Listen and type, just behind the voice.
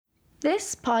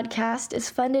This podcast is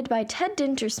funded by Ted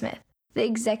Dintersmith, the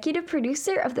executive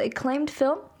producer of the acclaimed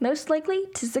film Most Likely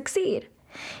to Succeed,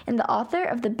 and the author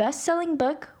of the best-selling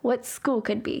book What School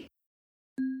Could Be.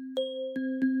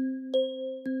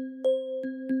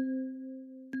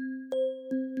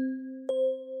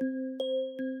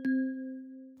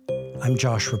 I'm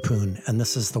Josh Rapoon, and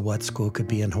this is the What School Could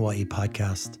Be in Hawaii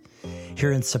podcast.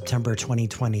 Here in September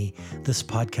 2020, this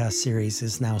podcast series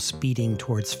is now speeding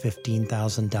towards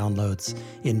 15,000 downloads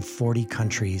in 40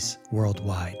 countries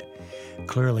worldwide.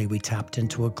 Clearly, we tapped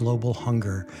into a global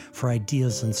hunger for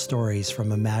ideas and stories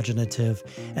from imaginative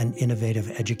and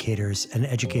innovative educators and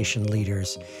education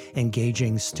leaders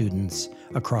engaging students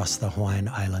across the Hawaiian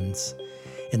Islands.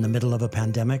 In the middle of a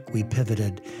pandemic, we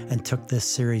pivoted and took this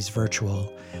series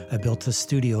virtual. I built a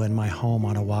studio in my home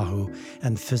on Oahu,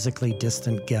 and physically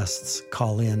distant guests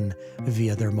call in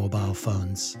via their mobile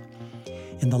phones.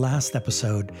 In the last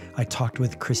episode, I talked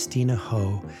with Christina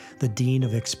Ho, the Dean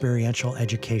of Experiential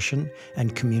Education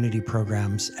and Community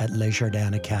Programs at Le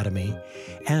Jardin Academy,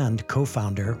 and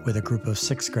co-founder with a group of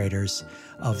sixth graders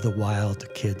of the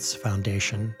Wild Kids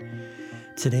Foundation.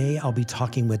 Today, I'll be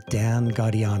talking with Dan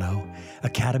Gaudiano,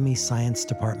 Academy Science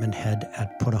Department Head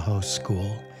at Punahou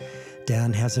School.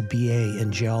 Dan has a BA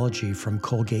in Geology from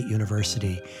Colgate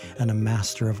University and a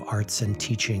Master of Arts in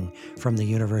Teaching from the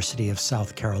University of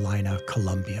South Carolina,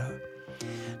 Columbia.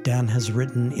 Dan has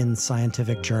written in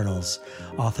scientific journals,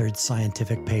 authored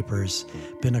scientific papers,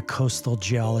 been a coastal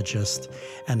geologist,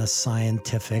 and a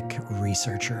scientific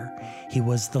researcher. He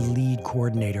was the lead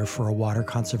coordinator for a water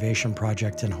conservation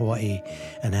project in Hawaii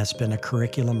and has been a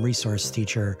curriculum resource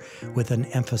teacher with an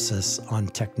emphasis on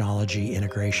technology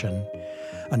integration.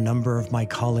 A number of my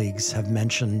colleagues have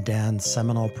mentioned Dan's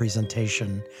seminal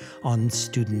presentation on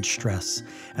student stress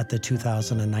at the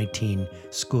 2019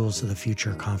 Schools of the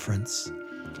Future conference.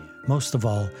 Most of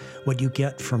all, what you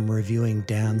get from reviewing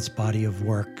Dan's body of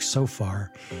work so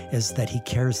far is that he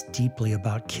cares deeply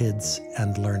about kids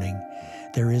and learning.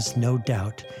 There is no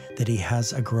doubt that he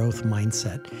has a growth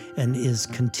mindset and is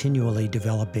continually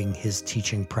developing his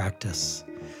teaching practice.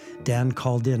 Dan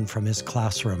called in from his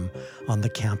classroom on the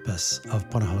campus of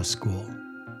Punahou School.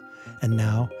 And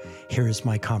now, here is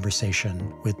my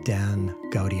conversation with Dan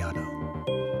Gaudiano.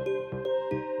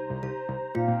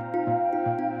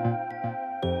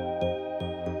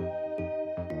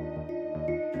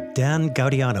 Dan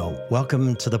Gaudiano,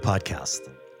 welcome to the podcast.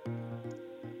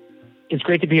 It's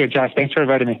great to be here, Josh. Thanks for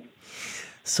inviting me.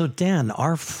 So, Dan,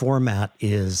 our format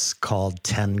is called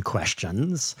 10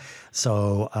 questions.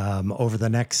 So over the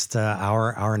next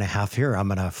hour and a half here, I'm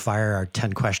going to fire our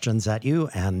 10 questions at you,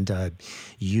 and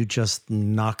you just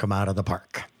knock them out of the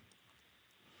park.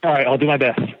 All right, I'll do my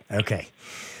best. Okay.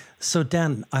 So,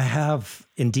 Dan, I have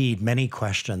indeed many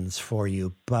questions for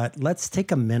you, but let's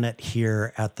take a minute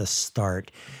here at the start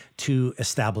to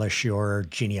establish your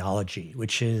genealogy,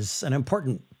 which is an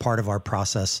important part of our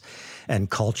process and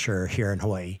culture here in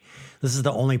Hawaii. This is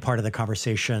the only part of the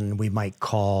conversation we might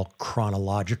call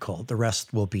chronological. The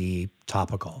rest will be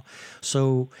topical.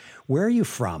 So where are you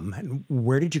from? And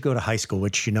where did you go to high school?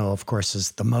 Which, you know, of course,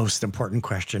 is the most important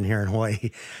question here in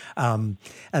Hawaii.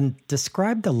 And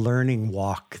describe the learning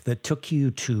walk that took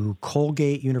you to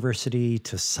Colgate University,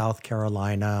 to South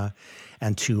Carolina,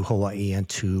 and to Hawaii and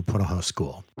to Punahou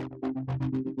School.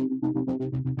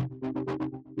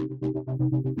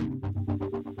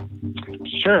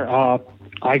 Sure.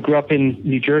 I grew up in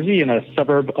New Jersey in a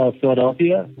suburb of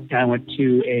Philadelphia, and I went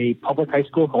to a public high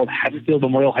school called Hatfield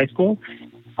Memorial High School.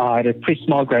 I had a pretty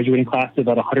small graduating class of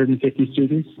about 150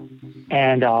 students,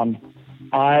 and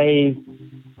I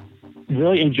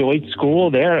really enjoyed school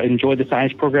there, enjoyed the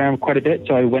science program quite a bit,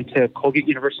 so I went to Colgate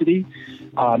University,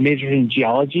 majored in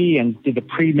geology, and did the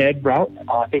pre-med route,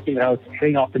 thinking that I was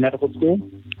heading off to medical school.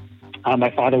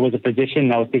 My father was a physician,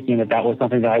 and I was thinking that that was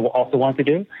something that I also wanted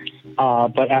to do.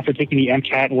 But after taking the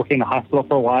MCAT and working in the hospital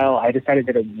for a while, I decided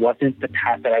that it wasn't the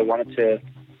path that I wanted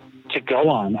to go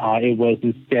on. It was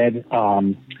instead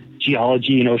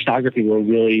geology and oceanography were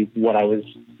really what I was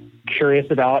curious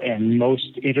about and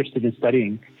most interested in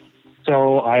studying.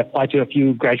 So I applied to a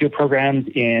few graduate programs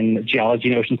in geology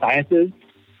and ocean sciences.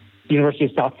 The University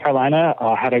of South Carolina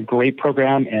had a great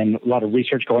program and a lot of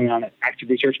research going on, active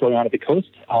research going on at the coast.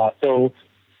 So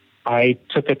I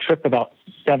took a trip about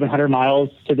 700 miles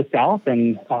to the south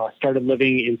and started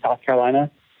living in South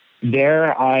Carolina.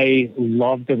 There, I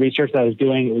loved the research that I was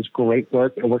doing. It was great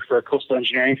work. I worked for a coastal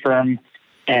engineering firm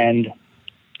and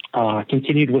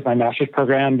continued with my master's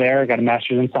program there. I got a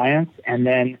master's in science. And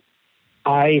then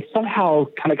I somehow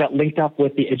kind of got linked up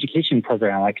with the education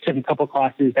program. I took a couple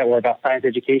classes that were about science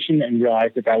education and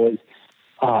realized that that was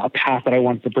a path that I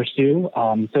wanted to pursue.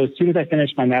 So as soon as I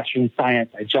finished my master's in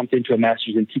science, I jumped into a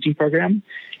master's in teaching program,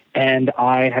 and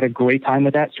I had a great time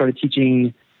with that. Started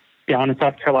teaching down in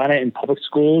South Carolina in public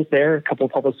schools there, a couple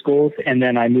of public schools, and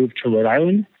then I moved to Rhode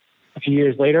Island a few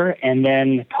years later, and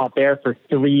then taught there for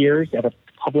 3 years at a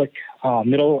public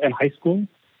middle and high school.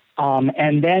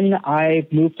 And then I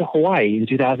moved to Hawaii in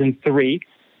 2003.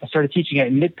 I started teaching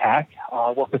at MidPAC,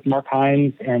 worked with Mark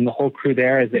Hines and the whole crew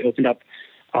there as they opened up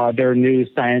their new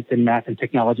Science and Math and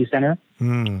Technology Center.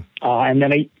 And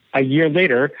then a year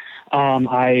later,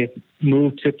 I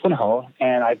moved to Punahou,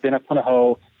 and I've been at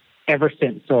Punahou ever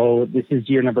since. So this is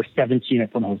year number 17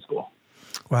 at Punahou School.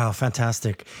 Wow,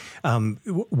 fantastic.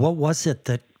 What was it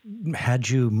that had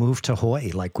you move to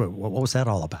Hawaii? Like, what was that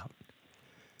all about?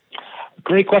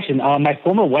 Great question. My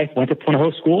former wife went to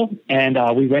Punahou School, and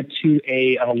we went to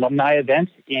an alumni event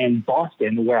in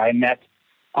Boston where I met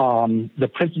the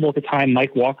principal at the time,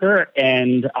 Mike Walker,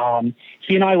 and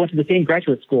he and I went to the same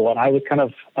graduate school, and I was kind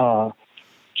of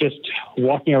just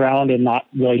walking around and not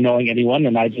really knowing anyone,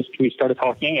 and we started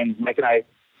talking, and Mike and I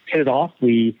hit it off.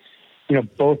 We,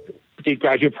 both did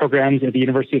graduate programs at the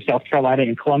University of South Carolina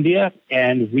in Columbia,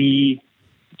 and we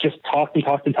just talked,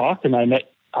 and I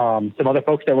met some other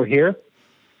folks that were here,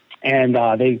 and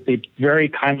they very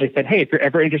kindly said, hey, if you're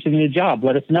ever interested in a job,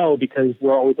 let us know, because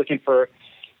we're always looking for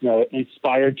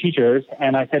inspired teachers.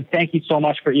 And I said, thank you so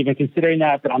much for even considering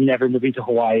that, but I'm never moving to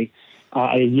Hawaii.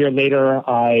 A year later,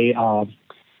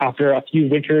 after a few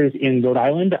winters in Rhode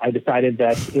Island, I decided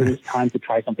that it was time to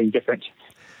try something different.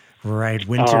 Right.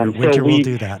 Winter will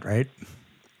do that, right?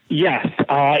 Yes.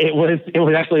 It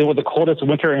was actually the coldest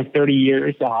winter in 30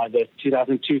 years, the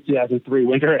 2002-2003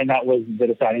 winter, and that was the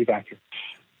deciding factor.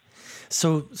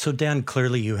 So Dan,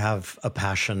 clearly you have a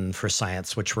passion for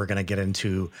science, which we're going to get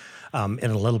into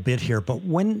in a little bit here. But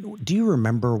do you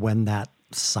remember when that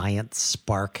science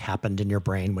spark happened in your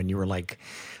brain, when you were like,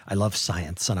 I love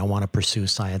science and I want to pursue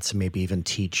science and maybe even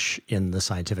teach in the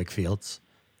scientific fields?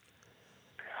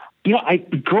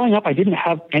 Growing up, I didn't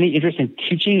have any interest in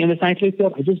teaching in the scientific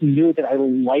field. I just knew that I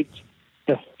liked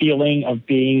the feeling of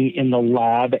being in the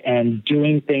lab and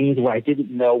doing things where I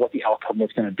didn't know what the outcome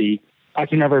was going to be. I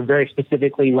can remember very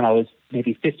specifically when I was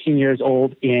maybe 15 years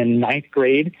old in 9th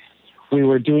grade, we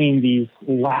were doing these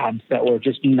labs that were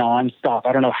just nonstop.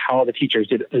 I don't know how the teachers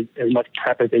did as much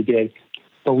prep as they did,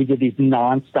 but we did these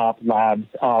nonstop labs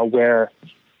where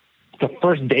the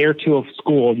first day or two of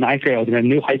school, 9th grade, I was in a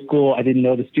new high school. I didn't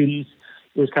know the students.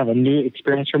 It was kind of a new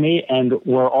experience for me. And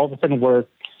all of a sudden we're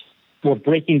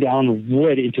breaking down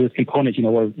wood into its components.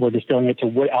 We're distilling it to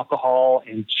wood alcohol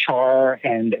and char,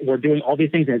 and we're doing all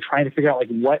these things and trying to figure out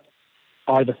what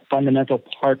are the fundamental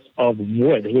parts of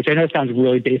wood, which I know sounds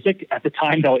really basic. At the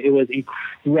time, though, it was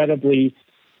incredibly,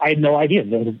 I had no idea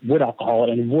there was wood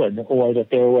alcohol and wood, or that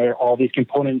there were all these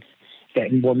components that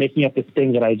were making up this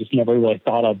thing that I just never really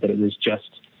thought of, that it was just,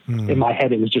 in my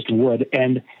head, it was just wood.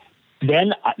 And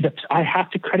then I have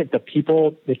to credit the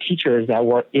teachers that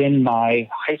were in my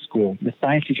high school, the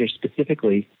science teachers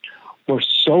specifically, were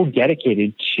so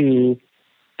dedicated to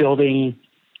building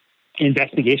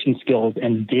investigation skills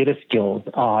and data skills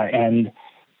and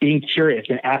being curious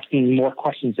and asking more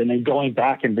questions and then going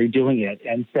back and redoing it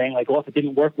and saying if it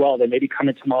didn't work well, then maybe come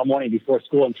in tomorrow morning before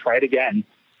school and try it again.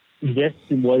 This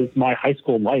was my high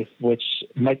school life, which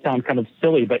might sound kind of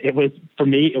silly, but for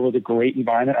me, it was a great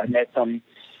environment. I met some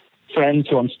friends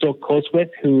who I'm still close with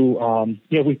who,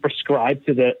 we prescribed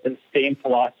to the same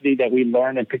philosophy that we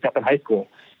learned and picked up in high school.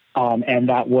 And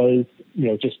that was,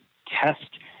 just test,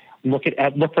 look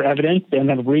for evidence and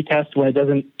then retest when it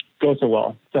doesn't go so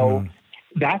well. So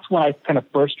that's when I kind of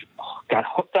first got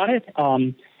hooked on it.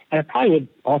 And I probably would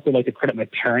also like to credit my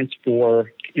parents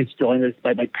for instilling this.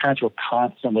 My parents were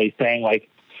constantly saying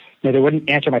they wouldn't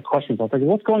answer my questions. I was like,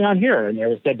 what's going on here? And they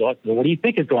would say, well, what do you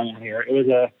think is going on here? It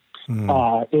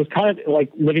was kind of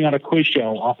like living on a quiz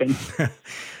show often.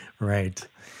 Right.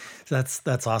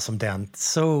 That's awesome, Dan.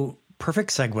 So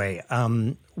perfect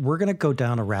segue. We're going to go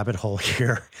down a rabbit hole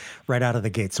here right out of the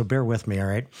gate. So bear with me. All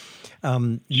right.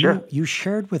 Sure. You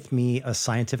shared with me a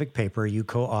scientific paper you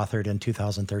co-authored in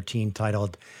 2013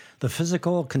 titled The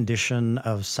Physical Condition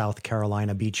of South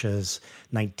Carolina Beaches,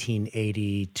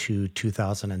 1980 to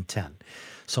 2010.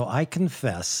 So I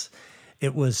confess,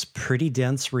 it was pretty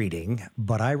dense reading,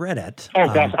 but I read it.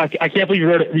 Oh, gosh. I can't believe you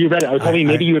read it. I was hoping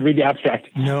maybe you would read the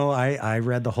abstract. No, I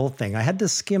read the whole thing. I had to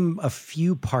skim a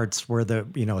few parts where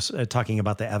talking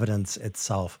about the evidence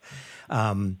itself.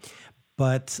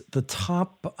 But the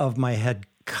top of my head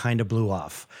kind of blew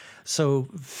off. So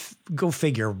go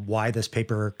figure why this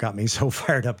paper got me so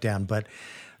fired up, Dan. But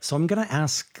So I'm going to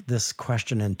ask this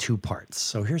question in two parts.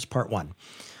 So here's part one.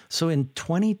 So in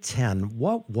 2010,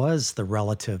 what was the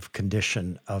relative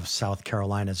condition of South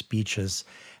Carolina's beaches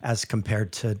as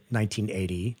compared to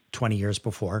 1980, 20 years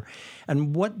before?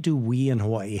 And what do we in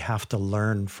Hawaii have to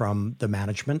learn from the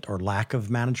management or lack of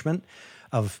management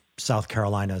of South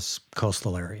Carolina's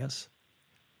coastal areas?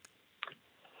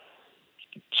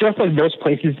 Just like most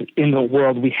places in the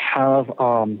world, we have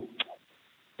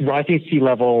rising sea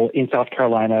level in South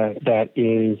Carolina that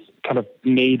is kind of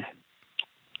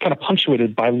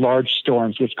punctuated by large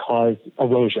storms which cause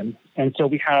erosion. And so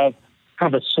we have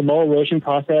kind of a slow erosion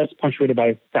process punctuated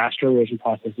by faster erosion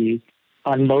processes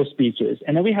on most beaches.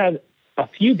 And then we have a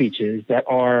few beaches that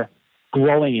are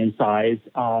growing in size,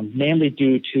 mainly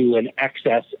due to an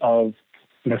excess of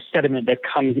sediment that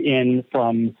comes in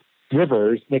from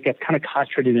rivers that gets kind of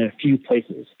concentrated in a few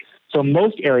places. So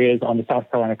most areas on the South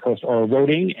Carolina coast are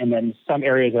eroding, and then some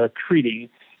areas are accreting.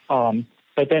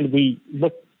 But then we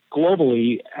look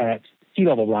globally at sea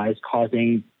level rise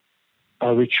causing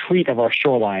a retreat of our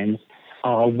shorelines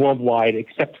worldwide,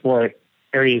 except for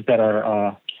areas that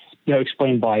are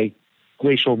explained by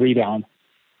glacial rebound.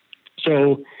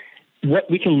 So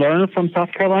what we can learn from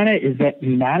South Carolina is that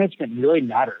management really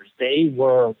matters. They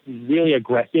were really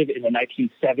aggressive in the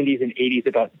 1970s and 80s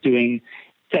about doing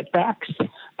setbacks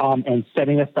and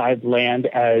setting aside land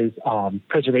as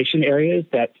preservation areas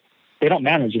that they don't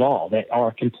manage at all, that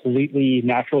are completely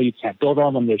natural. You can't build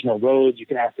on them. There's no roads. You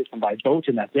can access them by boat,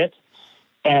 and that's it.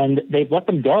 And they've let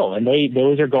them go, and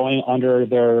those are going under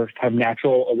their kind of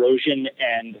natural erosion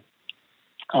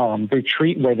and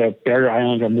retreat, where the barrier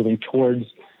islands are moving towards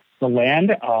the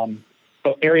land.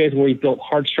 But areas where we built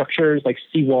hard structures like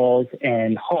seawalls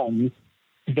and homes,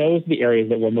 those are the areas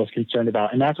that we're most concerned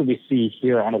about. And that's what we see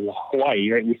here on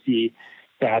Hawaii, right? We see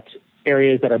that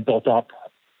areas that are built up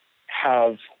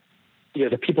have,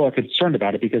 the people are concerned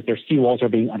about it because their seawalls are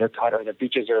being undercut or the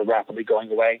beaches are rapidly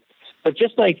going away. But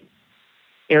just like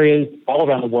areas all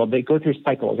around the world, they go through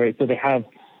cycles, right? So they have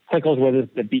cycles where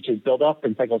the beaches build up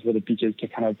and cycles where the beaches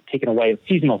get kind of taken away,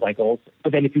 seasonal cycles.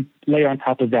 But then if you layer on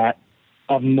top of that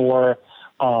a more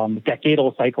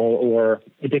decadal cycle or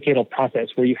a decadal process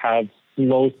where you have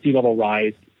low sea level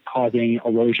rise causing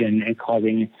erosion and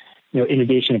causing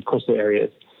inundation of coastal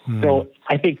areas. So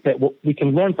I think that what we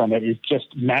can learn from it is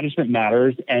just management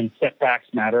matters and setbacks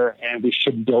matter, and we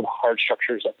should build hard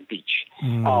structures at the beach.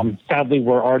 Sadly,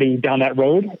 we're already down that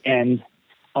road, and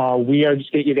we are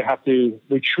just going to either have to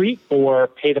retreat or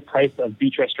pay the price of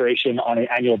beach restoration on an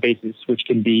annual basis, which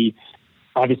can be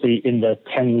obviously in the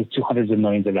tens to hundreds of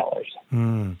millions of dollars.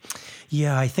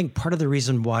 Yeah, I think part of the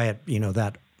reason why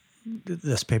that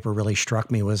this paper really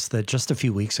struck me was that just a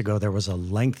few weeks ago there was a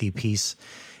lengthy piece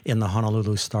in the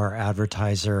Honolulu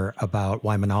Star-Advertiser about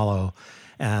Waimanalo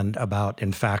and about,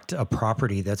 in fact, a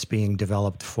property that's being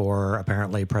developed for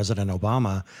apparently President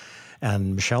Obama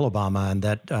and Michelle Obama, and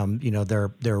that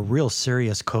there are real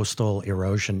serious coastal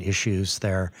erosion issues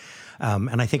there.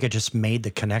 And I think it just made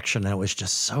the connection, and it was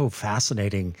just so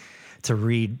fascinating to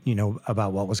read,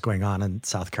 about what was going on in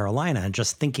South Carolina, and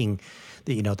just thinking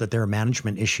that, that there are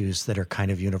management issues that are kind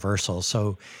of universal.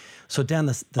 So Dan,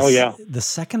 the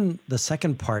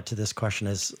second part to this question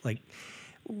is, like,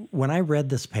 when I read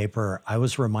this paper, I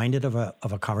was reminded of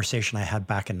a conversation I had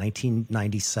back in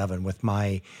 1997 with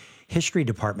my history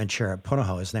department chair at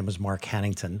Punahou. His name was Mark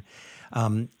Hannington.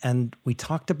 And we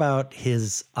talked about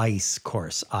his ICE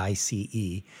course,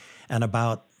 ICE, and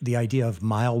about the idea of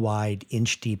mile-wide,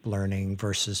 inch-deep learning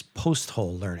versus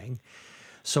post-hole learning.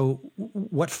 So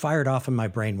what fired off in my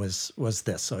brain was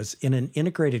this. So it's in an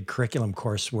integrated curriculum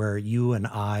course where you and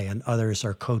I and others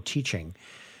are co-teaching.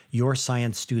 Your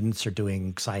science students are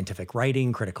doing scientific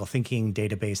writing, critical thinking,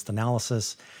 data-based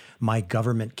analysis. My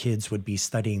government kids would be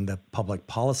studying the public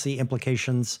policy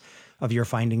implications of your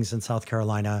findings in South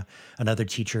Carolina, and other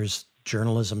teachers,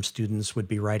 journalism students, would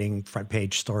be writing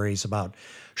front-page stories about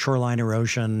shoreline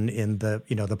erosion in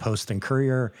the Post and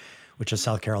Courier, which is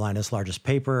South Carolina's largest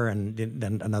paper, and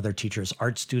then another teacher's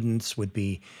art students would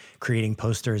be creating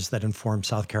posters that inform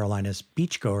South Carolina's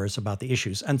beachgoers about the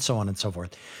issues, and so on and so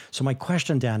forth. So my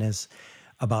question, Dan, is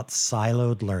about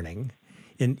siloed learning.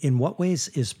 In what ways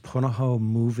is Punahou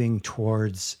moving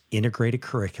towards integrated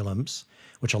curriculums,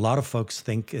 which a lot of folks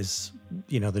think is,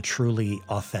 the truly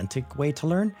authentic way to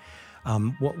learn?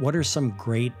 What are some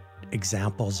great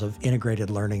examples of integrated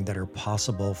learning that are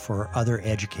possible for other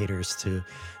educators to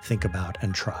think about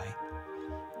and try?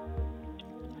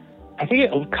 I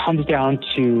think it comes down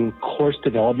to course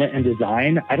development and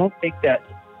design. I don't think that,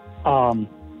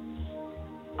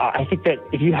 I think that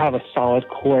if you have a solid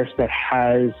course that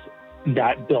has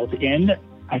that built in,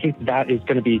 I think that is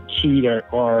going to be key to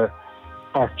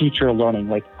our future learning.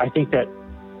 Like, I think that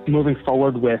moving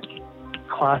forward with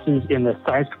classes in the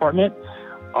science department,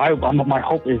 my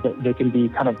hope is that they can be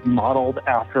kind of modeled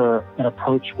after an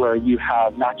approach where you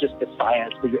have not just the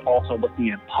science, but you're also looking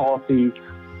at policy.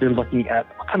 You're looking at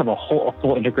kind of a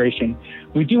full integration.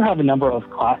 We do have a number of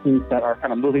classes that are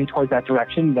kind of moving towards that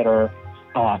direction that are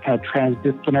kind of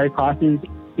transdisciplinary classes.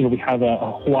 We have a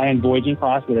Hawaiian voyaging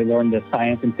class where they learn the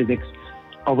science and physics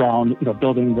around,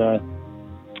 building the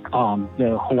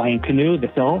Hawaiian canoe,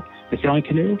 the sailing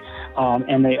canoe.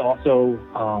 And they also,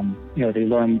 they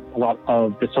learn a lot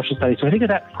of the social studies. So I think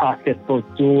that class gets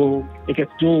dual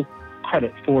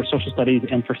credit for social studies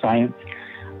and for science.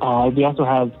 We also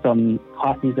have some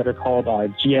classes that are called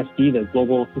GSD, the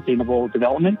Global Sustainable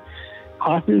Development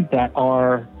classes, that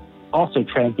are also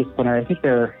transdisciplinary. I think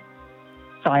they're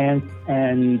science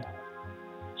and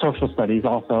social studies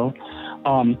also.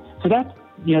 So that's,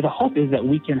 the hope is that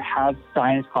we can have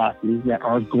science classes that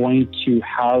are going to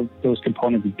have those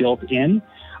components built in.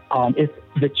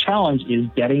 The challenge is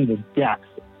getting the depth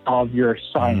of your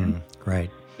science, right,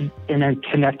 and then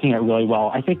connecting it really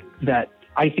well. I think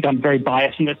I'm very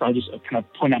biased in this. I'll just kind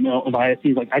of point out my own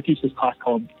biases. Like, I teach this class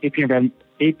called AP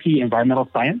Environmental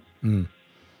Science, and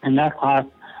that class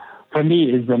for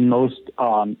me is the most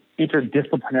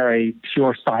interdisciplinary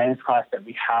pure science class that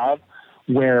we have,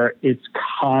 where it's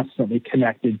constantly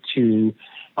connected to,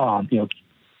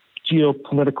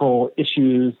 geopolitical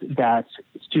issues that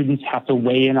students have to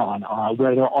weigh in on,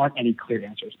 where there aren't any clear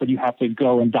answers, but you have to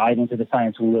go and dive into the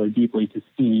science really deeply to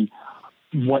see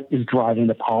what is driving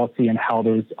the policy and how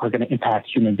those are going to impact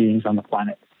human beings on the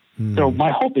planet. So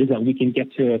my hope is that we can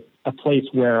get to a place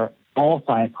where all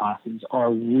science classes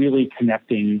are really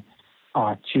connecting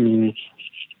to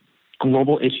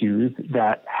global issues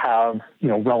that have,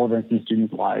 relevance in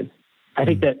students' lives. I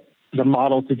think that the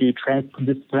model to do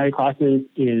transdisciplinary classes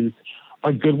is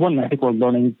a good one, and I think we're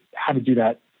learning how to do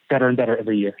that better and better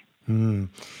every year.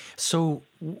 So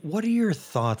what are your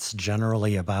thoughts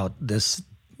generally about this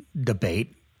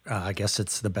debate? I guess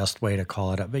it's the best way to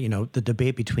call it, but the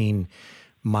debate between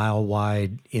mile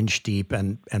wide, inch deep,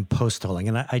 and post holing.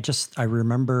 And I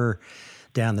remember,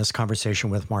 Dan, this conversation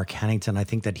with Mark Hannington. I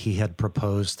think that he had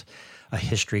proposed a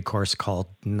history course called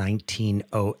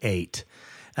 1908,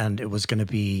 and it was going to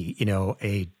be,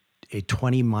 a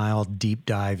 20-mile deep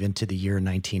dive into the year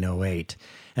 1908,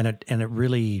 and it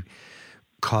really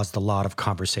caused a lot of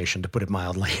conversation, to put it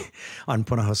mildly, on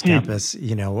Punahou's campus.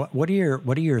 What are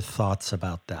your thoughts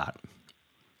about that?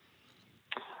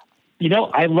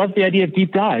 I love the idea of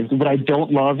deep dives. What I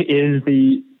don't love is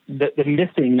the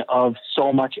missing of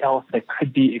so much else that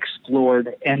could be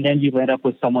explored, and then you end up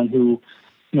with someone who,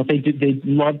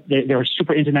 they're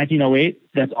super into 1908.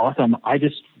 That's awesome. I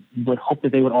just would hope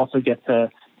that they would also get to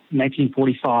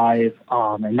 1945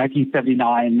 and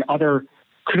 1979, other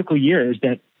critical years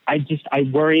that I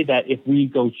worry that if we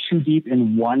go too deep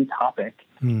in one topic,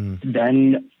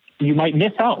 then you might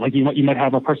miss out. Like, you might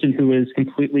have a person who is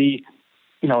completely,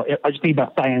 I just think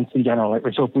about science in general.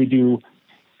 Right? So if we do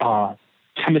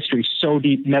chemistry so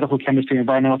deep, medical chemistry,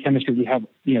 environmental chemistry, we have,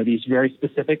 these very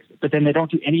specifics, but then they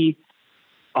don't do any,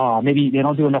 maybe they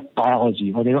don't do enough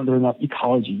biology, or they don't do enough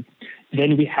ecology.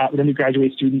 Then we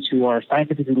graduate students who are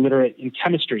scientifically literate in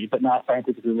chemistry, but not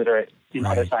scientifically literate in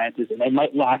other sciences, and they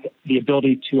might lack the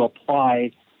ability to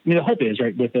apply. The hope is,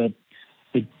 right, with the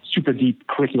super deep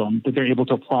curriculum, that they're able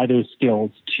to apply those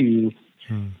skills to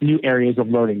new areas of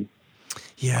learning.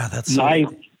 Yeah, that's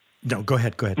no. Go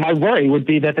ahead. My worry would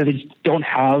be that they just don't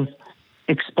have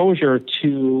exposure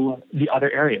to the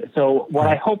other areas. So what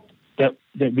I hope that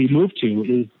we move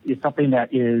to is something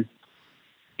that is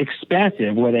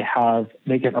expansive, where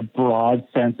they get a broad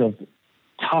sense of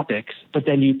topics, but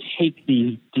then you take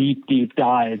these deep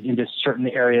dives into certain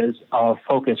areas of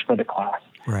focus for the class.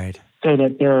 Right. So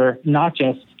that they're not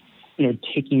just,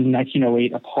 taking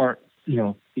 1908 apart,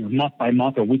 month by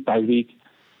month or week by week,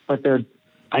 but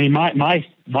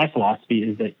my philosophy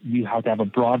is that you have to have a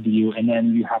broad view, and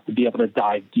then you have to be able to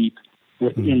dive deep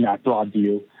within that broad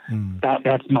view.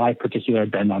 That's my particular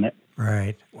bend on it.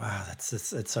 Right. Wow.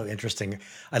 It's so interesting.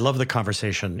 I love the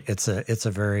conversation. It's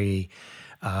a very,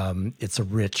 it's a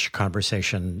rich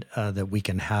conversation that we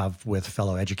can have with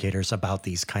fellow educators about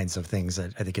these kinds of things. I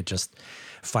think it just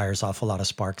fires off a lot of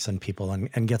sparks in people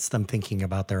and gets them thinking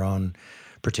about their own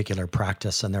particular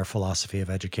practice and their philosophy of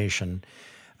education.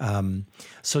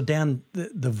 So Dan,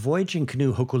 the voyaging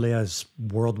canoe Hokulea's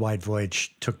worldwide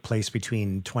voyage took place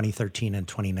between 2013 and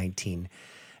 2019.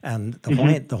 And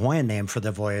the Hawaiian name for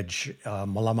the voyage,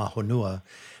 Malama Honua,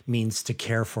 means to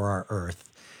care for our earth.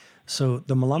 So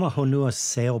the Malama Honua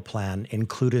Sail Plan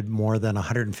included more than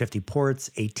 150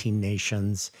 ports, 18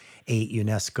 nations, 8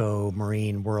 UNESCO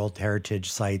Marine World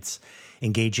Heritage sites,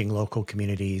 engaging local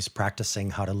communities, practicing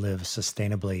how to live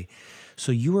sustainably.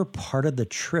 So you were part of the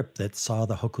trip that saw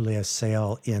the Hokulea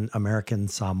sail in American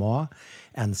Samoa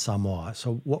and Samoa.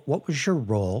 So what was your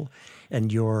role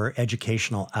and your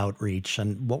educational outreach,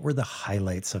 and what were the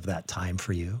highlights of that time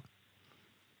for you?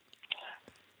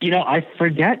 I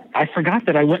forgot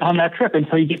that I went on that trip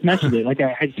until you just mentioned it. Like,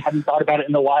 I just hadn't thought about it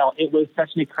in a while. It was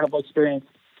such an incredible experience.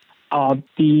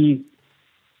 The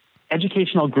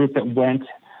educational group that went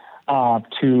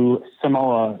to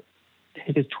Samoa, I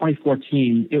think it's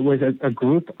 2014, it was a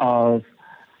group of,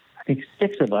 I think,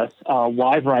 6 of us,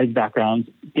 wide variety backgrounds.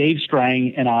 Dave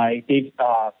Strang and I, Dave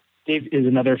is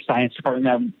another science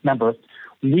department member.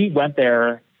 We went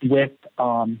there with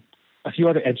a few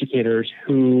other educators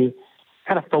who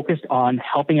kind of focused on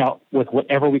helping out with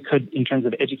whatever we could in terms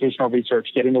of educational research,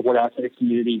 getting the word out to the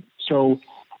community. So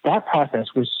that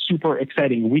process was super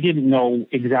exciting. We didn't know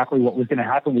exactly what was going to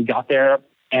happen. We got there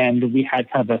and we had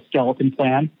kind of a skeleton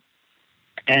plan.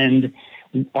 And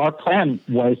our plan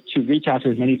was to reach out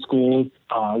to as many schools,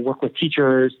 work with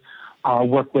teachers,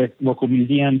 work with local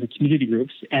museums and community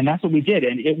groups. And that's what we did.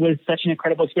 And it was such an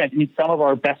incredible experience. I mean, some of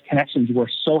our best connections were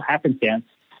so happenstance.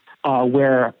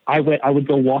 Where I would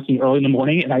go walking early in the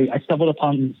morning, and I stumbled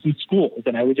upon some schools,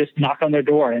 and I would just knock on their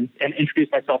door and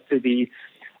introduce myself to the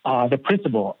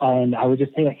principal, and I would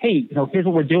just say, like, hey, here's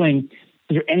what we're doing.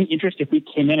 Is there any interest if we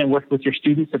came in and worked with your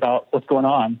students about what's going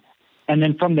on? And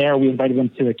then from there, we invited them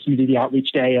to a community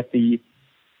outreach day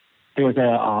there was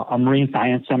a marine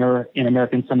science center in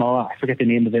American Samoa. I forget the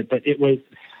name of it, but it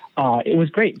was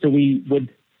great. So we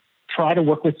would try to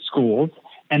work with schools.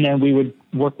 And then we would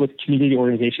work with community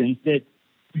organizations.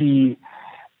 Some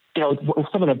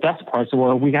of the best parts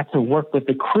were we got to work with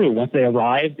the crew once they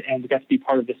arrived, and we got to be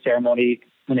part of the ceremony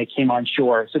when they came on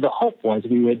shore. So the hope was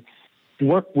we would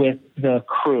work with the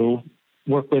crew,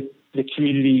 work with the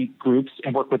community groups,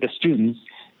 and work with the students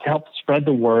to help spread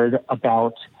the word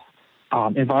about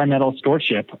environmental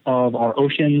stewardship of our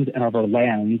oceans and of our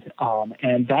land.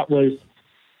 And that was,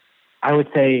 I would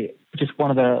say, just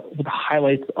one of the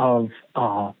highlights of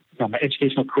my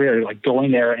educational career, like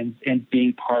going there and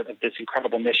being part of this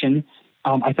incredible mission.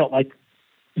 I felt like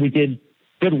we did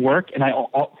good work, and I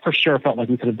for sure felt like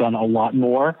we could have done a lot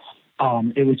more.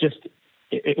 It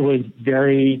was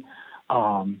very,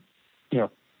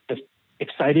 just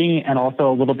exciting, and also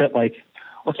a little bit like,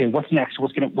 okay, what's next?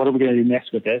 What are we going to do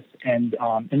next with this? And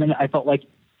then I felt like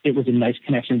it was a nice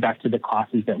connection back to the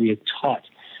classes that we had taught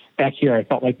back here. I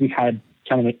felt like we had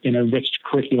kind of an enriched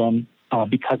curriculum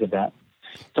because of that.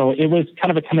 So it was kind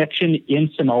of a connection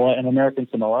in Samoa and American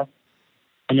Samoa.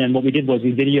 And then what we did was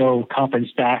we video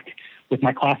conferenced back with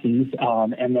my classes,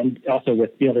 and then also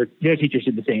with their teachers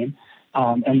did the same.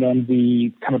 And then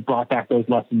we kind of brought back those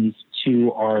lessons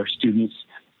to our students.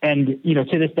 And,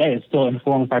 to this day, it still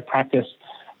informs my practice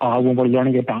when we're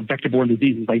learning about vector-borne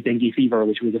diseases like dengue fever,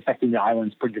 which was affecting the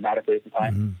islands pretty dramatically at the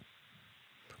time.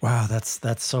 Mm-hmm. Wow,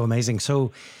 that's so amazing.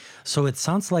 So it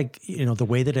sounds like, the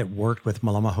way that it worked with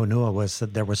Malama Honua was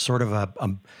that there was sort of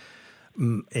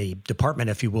a department,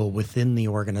 if you will, within the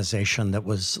organization that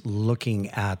was looking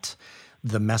at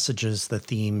the messages, the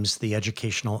themes, the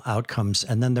educational outcomes.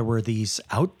 And then there were these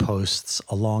outposts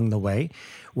along the way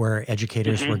where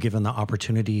educators were given the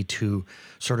opportunity to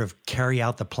sort of carry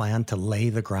out the plan, to lay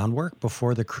the groundwork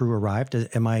before the crew arrived.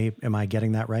 Am I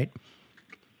getting that right?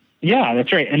 Yeah,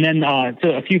 that's right. And then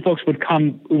so a few folks would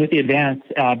come with the advance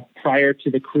prior to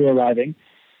the crew arriving.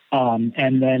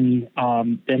 And then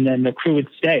the crew would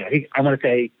stay. I want to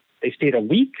say they stayed a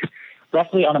week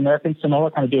roughly on American Samoa,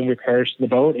 kind of doing repairs to the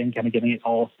boat and kind of getting it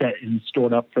all set and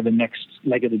stored up for the next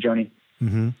leg of the journey.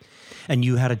 Mm-hmm. And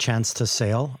you had a chance to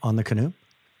sail on the canoe?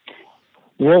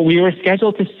 Well, we were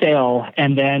scheduled to sail,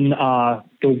 and then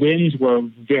the winds were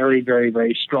very, very,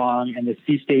 very strong, and the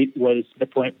sea state was the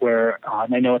point where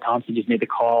Nainoa Thompson just made the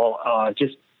call,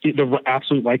 just the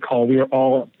absolute right call. We were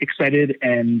all excited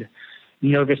and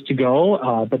nervous to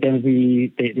go, but then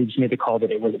they just made the call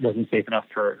that it wasn't safe enough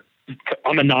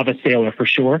I'm a novice sailor for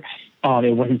sure.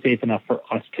 It wasn't safe enough for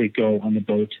us to go on the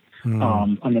boat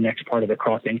on the next part of the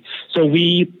crossing. So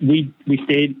we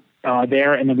stayed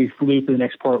there, and then we flew to the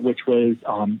next port, which was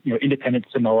Independent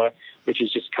Samoa, which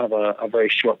is just kind of a very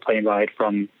short plane ride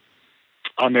from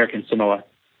American Samoa.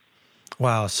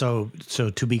 Wow. So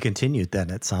to be continued then.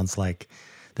 It sounds like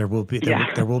there will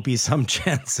be some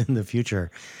chance in the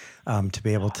future to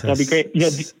be able to. That'd be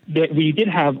great. We did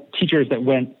have teachers that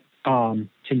went to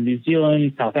New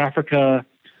Zealand, South Africa,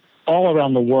 all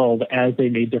around the world as they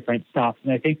made different stops.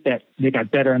 And I think that they got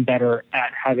better and better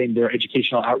at having their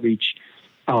educational outreach.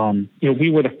 We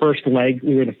were the first leg.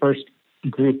 We were the first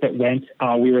group that went.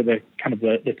 We were the kind of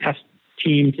the test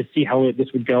team to see how this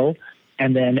would go.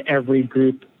 And then every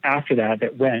group after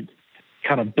that went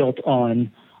kind of built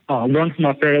on, learned from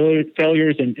our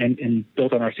failures and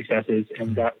built on our successes.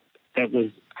 And that was,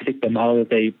 I think, the model that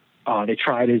they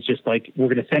tried is just like,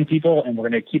 we're going to send people and we're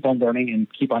going to keep on learning and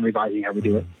keep on revising how we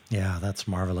do it. Yeah, that's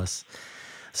marvelous.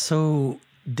 So,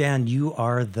 Dan, you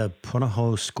are the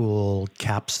Punahou School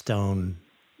Capstone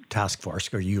Task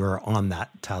Force, or you are on that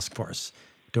task force.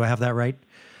 Do I have that right?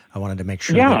 I wanted to make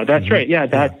sure. Yeah, that's right. Yeah,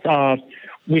 that's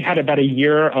we had about a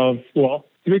year of,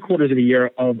 3/4 of a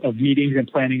year of meetings and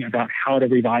planning about how to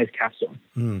revise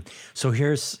Capstone. So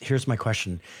here's my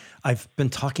question. I've been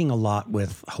talking a lot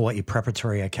with Hawaii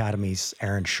Preparatory Academy's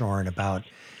Aaron Shorn about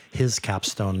his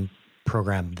Capstone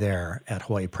program there at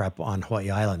Hawaii Prep on Hawaii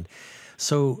Island.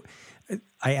 So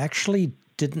I actually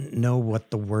didn't know what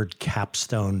the word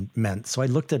capstone meant. So I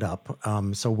looked it up.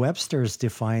 So Webster's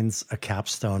defines a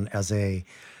capstone as a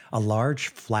large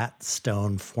flat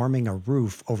stone forming a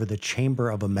roof over the chamber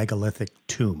of a megalithic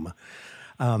tomb.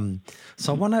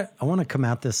 So I want to come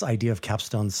at this idea of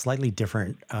capstone slightly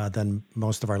different than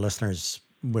most of our listeners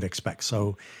would expect.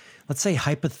 So let's say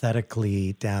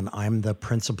hypothetically, Dan, I'm the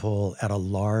principal at a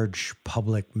large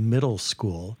public middle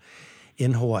school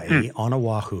in Hawaii on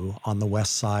Oahu, on the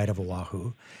west side of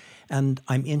Oahu. And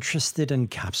I'm interested in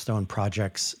capstone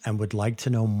projects and would like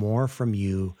to know more from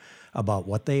you about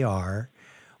what they are,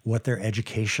 what their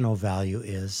educational value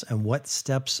is, and what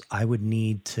steps I would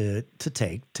need to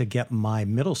take to get my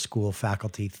middle school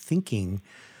faculty thinking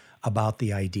about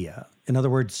the idea. In other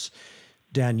words,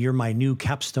 Dan, you're my new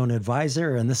capstone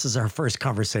advisor, and this is our first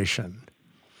conversation.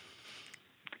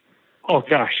 Oh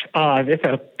gosh, that's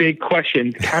a big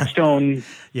question. Capstone,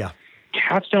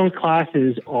 capstone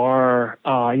classes are,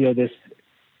 this.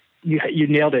 You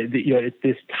nailed it. It's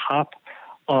this top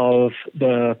of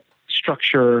the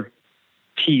structure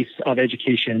piece of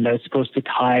education that is supposed to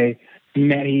tie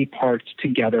many parts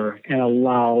together and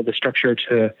allow the structure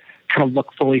to kind of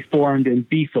look fully formed and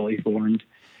be fully formed.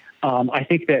 I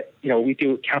think that, we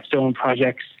do capstone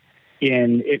projects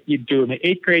you do them in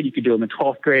 8th grade, you could do them in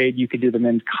 12th grade, you could do them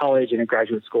in college and in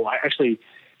graduate school.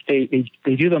 They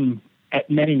do them at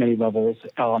many, many levels.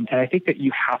 And I think that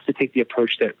you have to take the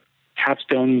approach that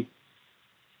capstone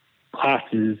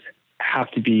classes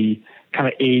have to be kind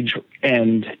of age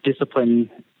and discipline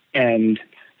and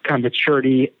kind of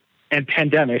maturity and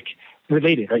pandemic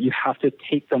related, right? You have to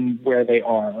take them where they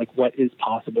are, like what is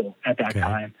possible at that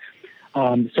time.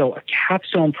 So a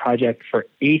capstone project for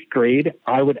 8th grade,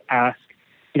 I would ask,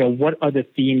 what are the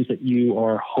themes that you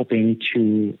are hoping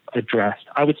to address?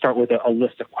 I would start with a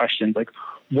list of questions, like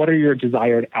what are your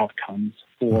desired outcomes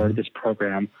for this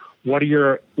program? What are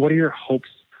your hopes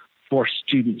for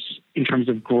students in terms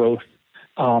of growth?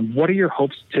 What are your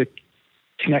hopes to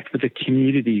connect with the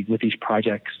community with these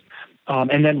projects?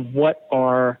 And then what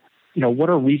are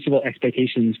reasonable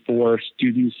expectations for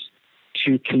students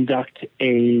to conduct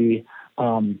a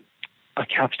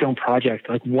capstone project?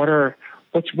 Like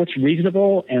what's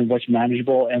reasonable and what's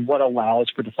manageable and what allows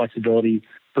for the flexibility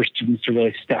for students to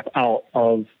really step out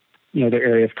of, their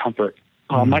area of comfort.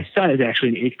 My son is actually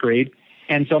in 8th grade.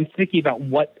 And so I'm thinking about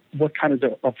what kind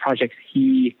of projects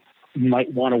he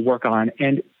might want to work on.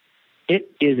 And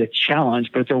it is a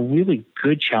challenge, but it's a really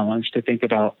good challenge to think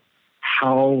about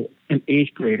how an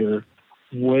 8th grader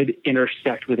would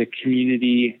intersect with a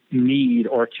community need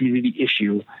or a community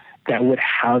issue that would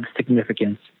have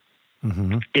significance.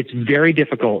 It's very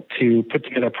difficult to put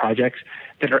together projects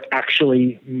that are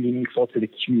actually meaningful to the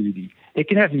community. They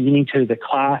can have meaning to the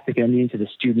class, they can have meaning to the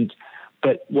student,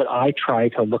 but what I try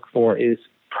to look for is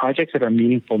projects that are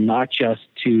meaningful not just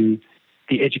to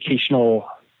the educational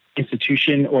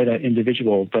institution or that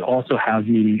individual, but also have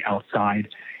meaning outside.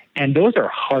 And those are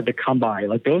hard to come by.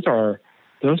 Like those are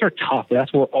tough.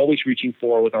 That's what we're always reaching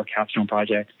for with our capstone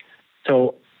project.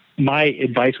 So my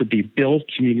advice would be build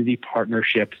community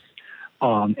partnerships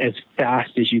as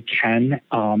fast as you can,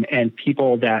 and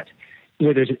people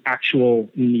where there's an actual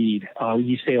need.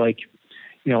 You say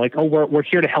oh, we're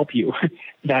here to help you.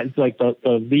 That's like the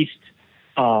least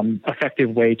effective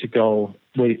way to go.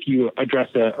 If you address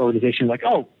an organization like,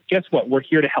 oh, guess what? We're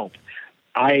here to help.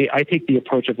 I take the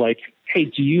approach of like, hey,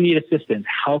 do you need assistance?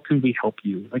 How can we help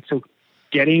you? So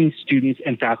getting students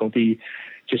and faculty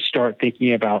to start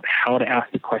thinking about how to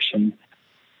ask the question,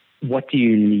 what do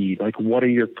you need? Like, what are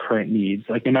your current needs?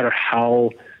 Like, no matter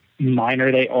how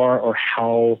minor they are or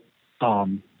how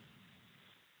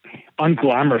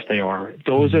unglamorous they are,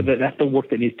 that's the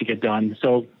work that needs to get done.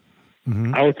 So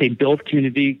I would say build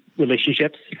community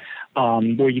relationships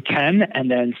where you can, and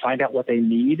then find out what they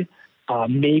need.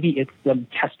 Maybe it's them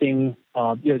testing.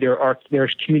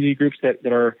 There's community groups that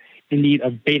are in need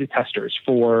of beta testers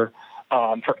for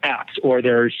apps, or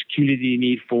there's community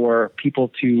need for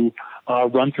people to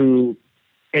run through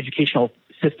educational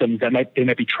systems that they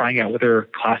might be trying out with their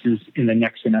classes in the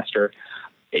next semester.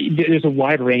 There's a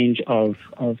wide range of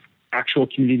actual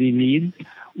community needs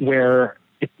where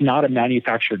it's not a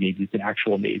manufactured need, it's an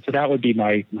actual need. So that would be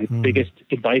my biggest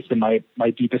advice and my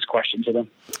deepest question to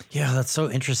them. Yeah, that's so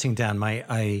interesting, Dan.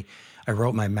 I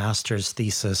wrote my master's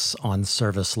thesis on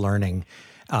service learning,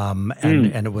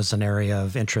 and it was an area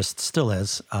of interest, still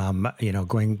is,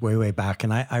 going way back.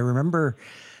 And I remember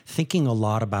thinking a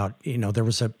lot about, there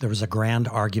was a grand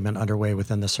argument underway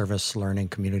within the service learning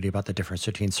community about the difference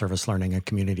between service learning and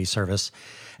community service.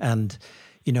 And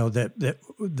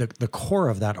the core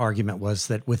of that argument was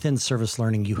that within service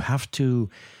learning, you have to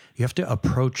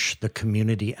approach the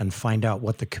community and find out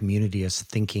what the community is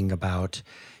thinking about.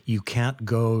 You can't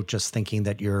go just thinking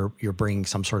that you're bringing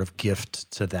some sort of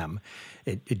gift to them.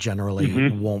 It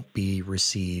generally won't be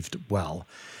received well.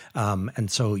 And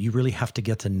so you really have to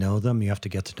get to know them. You have to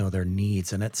get to know their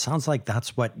needs. And it sounds like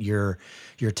that's what you're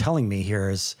telling me here,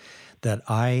 is that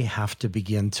I have to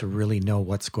begin to really know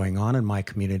what's going on in my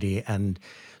community. And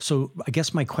so I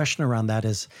guess my question around that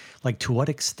is, like, to what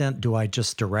extent do I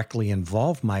just directly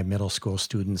involve my middle school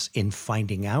students in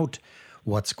finding out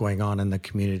what's going on in the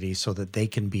community so that they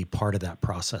can be part of that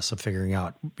process of figuring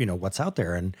out, what's out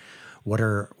there and what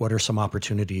are some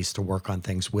opportunities to work on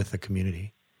things with the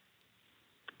community?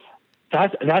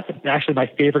 That's actually my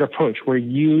favorite approach, where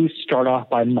you start off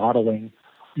by modeling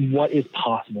what is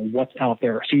possible, what's out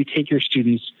there. So you take your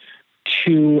students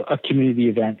to a community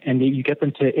event and you get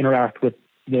them to interact with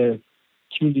the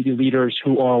community leaders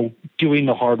who are doing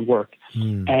the hard work.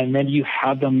 And then you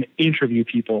have them interview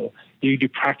people. You do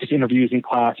practice interviews in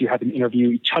class. You have them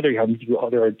interview each other. You have them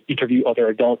interview other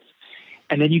adults.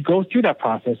 And then you go through that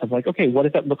process of like, okay, what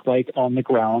does that look like on the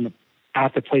ground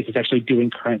at the place that's actually doing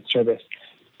current service?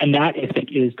 And that, I think,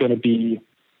 is going to be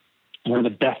one of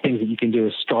the best things that you can do,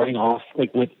 is starting off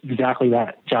like with exactly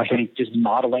that, Josh. I think just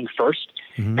modeling first,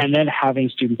 and then having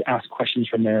students ask questions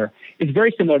from there. It's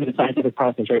very similar to the scientific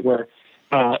process, right? Where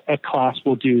a class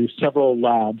will do several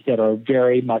labs that are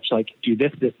very much like, do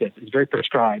this, this, this. It's very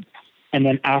prescribed. And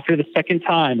then after the second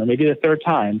time, or maybe the third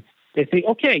time, they say,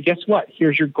 okay, guess what?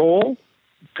 Here's your goal.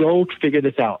 Go figure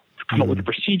this out. Come up with a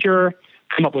procedure.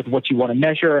 Come up with what you want to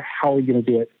measure. How are you going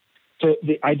to do it? So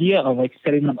the idea of like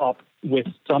setting them up with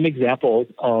some examples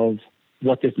of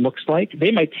what this looks like, they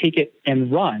might take it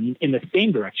and run in the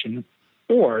same direction,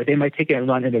 or they might take it and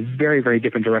run in a very, very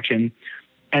different direction.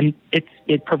 And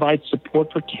it provides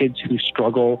support for kids who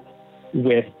struggle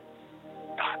with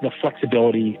the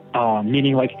flexibility,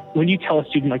 meaning like when you tell a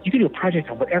student, like, you can do a project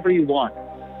on whatever you want,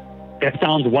 that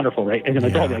sounds wonderful, right? As an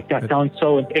adult, like, that sounds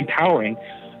so empowering,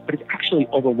 but it's actually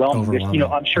overwhelming.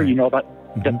 I'm sure you know about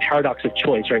the paradox of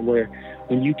choice, right? Where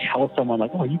when you tell someone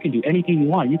like, oh, you can do anything you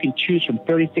want, you can choose from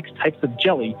 36 types of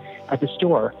jelly at the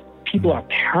store, people are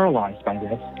paralyzed by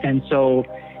this. And so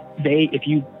if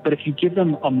you give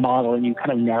them a model and you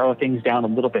kind of narrow things down a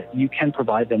little bit, you can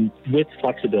provide them with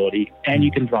flexibility and you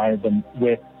can provide them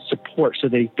with support so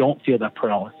they don't feel that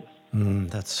paralysis.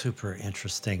 That's super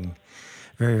interesting.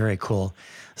 Very, very cool.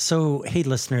 So, hey,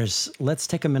 listeners, let's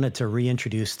take a minute to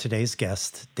reintroduce today's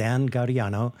guest. Dan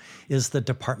Gaudiano is the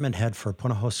department head for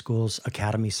Punahou School's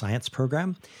Academy Science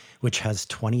program, which has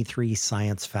 23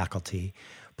 science faculty.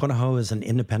 Punahou is an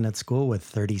independent school with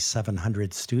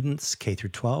 3,700 students, K through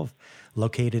 12,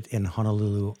 located in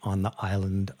Honolulu on the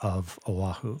island of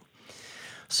Oahu.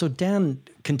 So, Dan,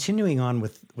 continuing on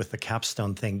with the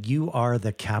capstone thing, you are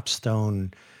the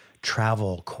capstone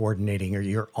travel coordinating, or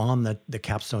you're on the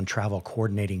capstone travel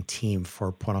coordinating team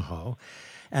for Punahou.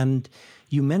 And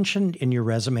you mentioned in your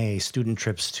resume student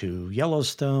trips to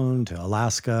Yellowstone, to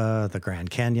Alaska, the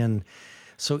Grand Canyon.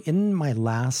 So in my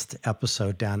last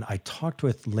episode, Dan, I talked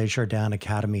with Les Jardins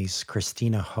Academy's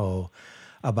Christina Ho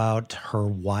about her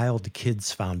Wild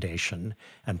Kids Foundation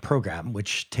and program,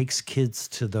 which takes kids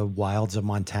to the wilds of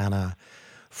Montana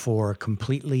for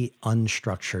completely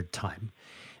unstructured time.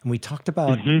 And we talked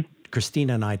about,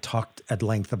 Christina and I talked at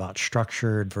length about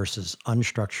structured versus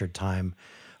unstructured time,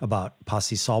 about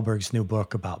Pasi Sahlberg's new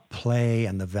book about play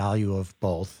and the value of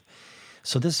both.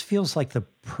 So this feels like the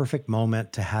perfect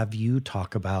moment to have you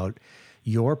talk about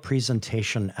your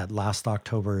presentation at last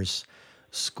October's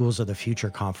Schools of the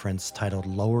Future conference titled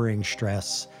Lowering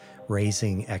Stress,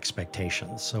 raising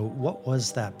expectations. So what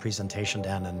was that presentation,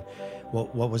 Dan, and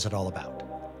what was it all about?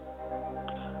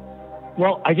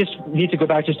 Well, I just need to go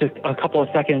back just a couple of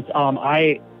seconds.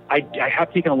 I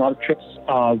have taken a lot of trips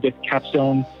with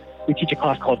Capstone. We teach a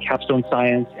class called Capstone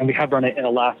Science, and we have run it in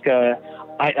Alaska.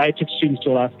 I took students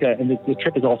to Alaska, and the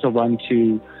trip is also run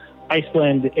to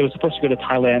Iceland. It was supposed to go to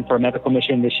Thailand for a medical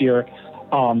mission this year,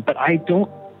 but I don't.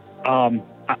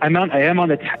 I am on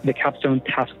the Capstone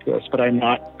task force, but I'm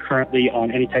not currently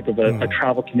on any type of a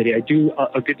travel committee. I do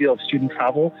a good deal of student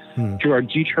travel through our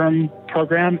G-Term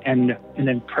program, and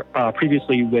then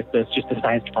previously with just the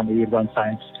science department, we would run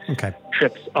science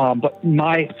trips. But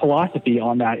my philosophy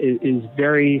on that is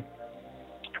very,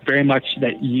 very much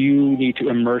that you need to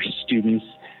immerse students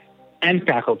and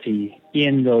faculty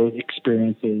in those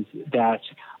experiences that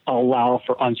allow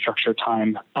for unstructured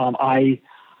time.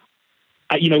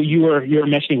 You were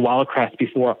mentioning Wildcrest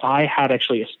before. I had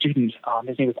actually a student,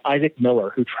 his name was Isaac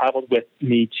Miller, who traveled with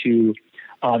me to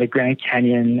the Grand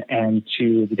Canyon and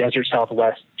to the Desert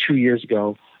Southwest 2 years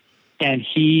ago. And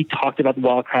he talked about the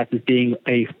Wildcrest as being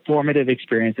a formative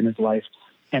experience in his life.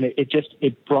 And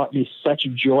it brought me such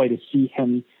joy to see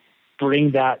him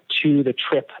bring that to the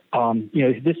trip.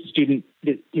 This student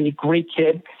is a great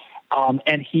kid,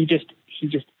 and he just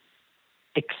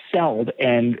excelled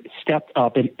and stepped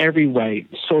up in every way,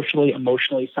 socially,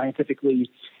 emotionally, scientifically,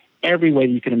 every way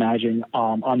you can imagine,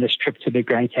 on this trip to the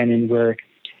Grand Canyon, where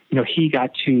he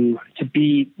got to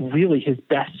be really his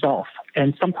best self.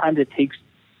 And sometimes it takes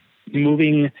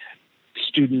moving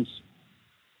students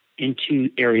into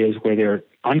areas where they're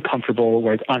uncomfortable,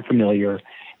 where it's unfamiliar,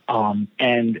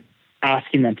 and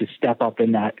asking them to step up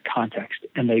in that context.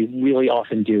 And they really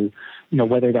often do,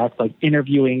 whether that's like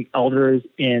interviewing elders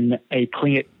in a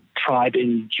Tlingit tribe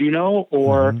in Juneau,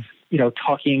 or,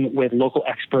 talking with local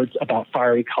experts about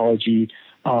fire ecology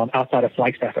outside of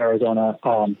Flagstaff, Arizona.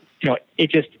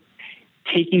 It just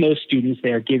taking those students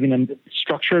there, giving them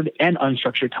structured and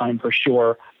unstructured time for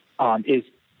sure, is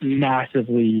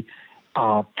massively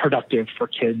productive for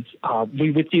kids.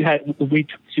 We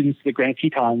took students to the Grand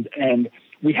Tetons, and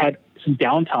we had some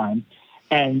downtime,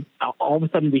 and all of a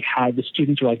sudden we had the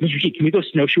students were like, Mr. G, can we go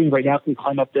snowshoeing right now? Can we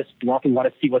climb up this bluff? We want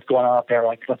to see what's going on up there.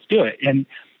 Like, let's do it. And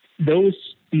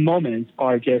those moments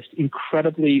are just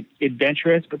incredibly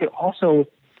adventurous, but they're also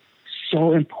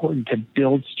so important to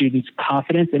build students'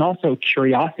 confidence and also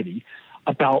curiosity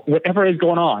about whatever is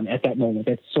going on at that moment.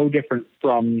 That's so different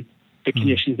from the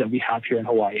conditions that we have here in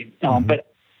Hawaii.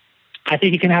 But I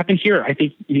think it can happen here. I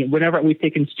think whenever we've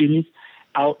taken students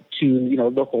out to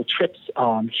local trips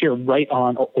here right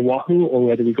on Oahu, or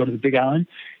whether we go to the Big Island,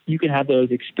 you can have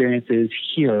those experiences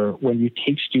here when you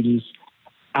take students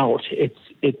out. It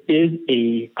is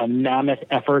a mammoth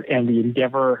effort, and the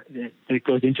endeavor that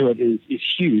goes into it is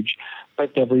huge,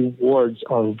 but the rewards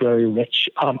are very rich.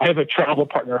 I have a travel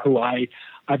partner who I've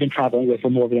been traveling with for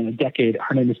more than a decade.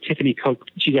 Her name is Tiffany Koch.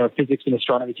 She's our physics and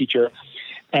astronomy teacher,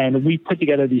 and we put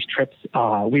together these trips.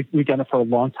 We've done it for a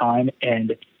long time,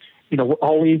 and we're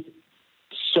always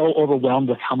so overwhelmed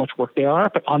with how much work they are.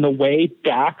 But on the way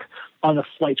back on the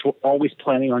flights, we're always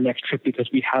planning our next trip, because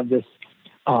we have this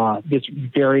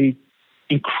very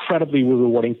incredibly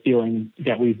rewarding feeling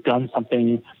that we've done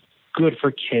something good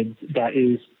for kids that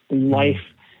is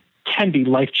can be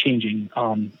life-changing.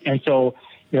 And so,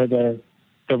 the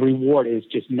reward is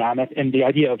just mammoth. And the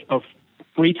idea of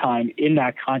free time in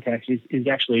that context is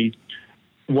actually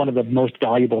one of the most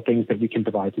valuable things that we can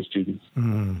provide to students.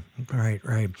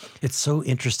 Right. It's so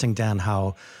interesting, Dan,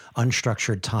 how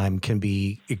unstructured time can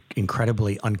be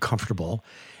incredibly uncomfortable.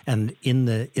 And in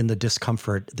the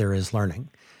discomfort, there is learning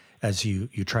as you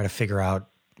try to figure out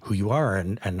who you are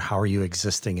and how are you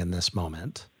existing in this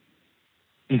moment.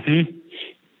 Mm-hmm.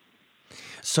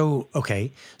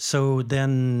 So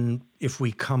then if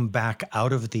we come back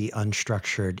out of the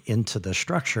unstructured into the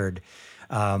structured,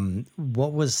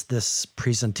 what was this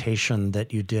presentation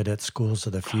that you did at Schools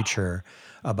of the Future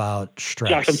about stress?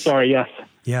 Josh, I'm sorry. Yes.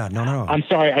 Yeah. No. I'm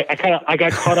sorry. I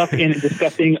got caught up in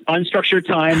discussing unstructured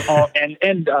time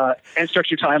and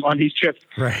structured time on these trips.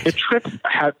 Right. The trips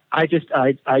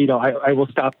I will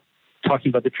stop talking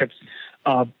about the trips,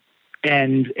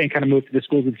 and kind of move to the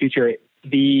Schools of the Future.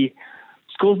 The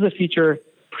Schools of the Future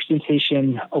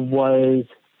presentation was,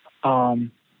 I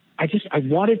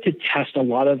wanted to test a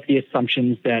lot of the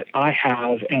assumptions that I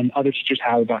have and other teachers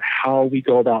have about how we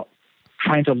go about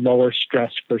trying to lower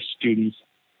stress for students.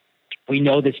 We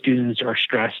know that students are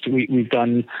stressed. We've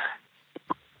done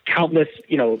countless,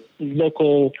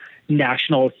 local,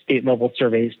 national, state level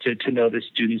surveys to know that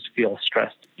students feel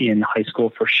stressed in high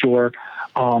school for sure.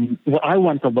 What I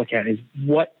want to look at is,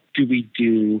 what do we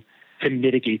do to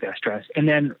mitigate that stress. And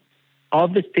then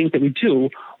of the things that we do,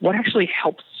 what actually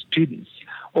helps students,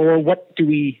 or what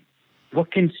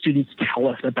can students tell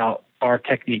us about our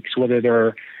techniques, whether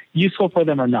they're useful for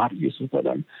them or not useful for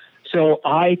them. So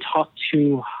I talked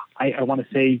to, I want to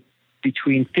say,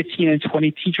 between 15 and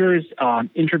 20 teachers,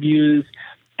 interviews,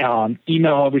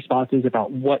 email responses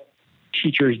about what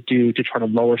teachers do to try to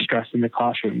lower stress in the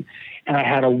classroom. And I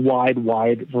had a wide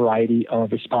variety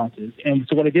of responses. And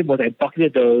so what I did was I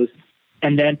bucketed those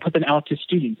and then put them out to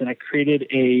students. And I created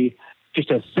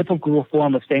just a simple Google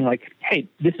form of saying, like, hey,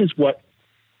 this is what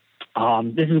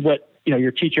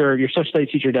your teacher, your social studies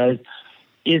teacher does.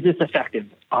 Is this effective?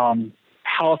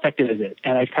 How effective is it?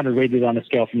 And I kind of rated it on a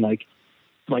scale from like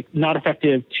not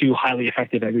effective to highly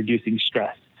effective at reducing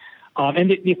stress.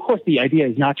 And of course, the idea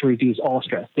is not to reduce all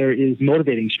stress. There is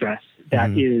motivating stress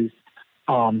that is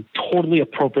totally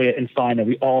appropriate and fine that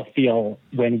we all feel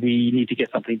when we need to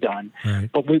get something done. Right.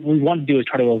 But what we want to do is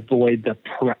try to avoid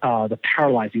the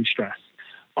paralyzing stress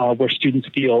where students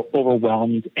feel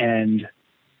overwhelmed and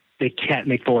they can't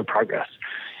make forward progress.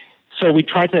 So we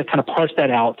tried to kind of parse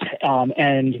that out,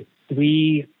 and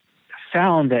we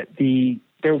found that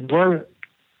there were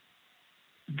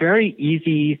very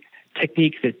easy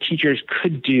techniques that teachers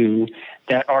could do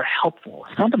that are helpful.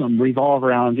 Some of them revolve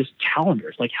around just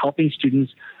calendars, like helping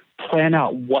students plan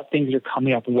out what things are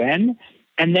coming up when,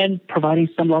 and then providing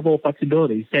some level of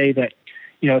flexibility. Say that,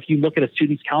 if you look at a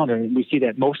student's calendar and we see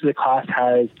that most of the class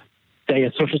has, say,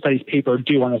 a social studies paper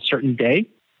due on a certain day,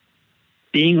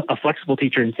 being a flexible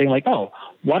teacher and saying like, oh,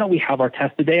 why don't we have our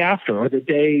test the day after or the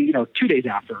day, 2 days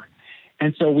after?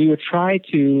 And so we would try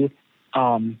to,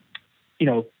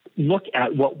 look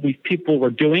at what people were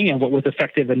doing and what was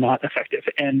effective and not effective.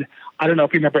 And I don't know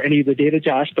if you remember any of the data,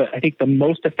 Josh, but I think the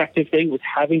most effective thing was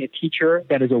having a teacher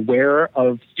that is aware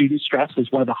of student stress was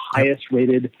one of the highest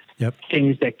rated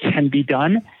things that can be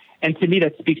done. And to me,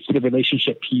 that speaks to the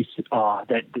relationship piece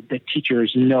that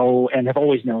teachers know and have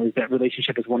always known, is that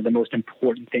relationship is one of the most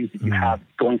important things that you have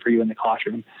going for you in the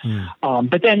classroom.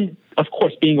 But then, of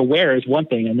course, being aware is one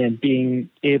thing, and then being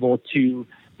able to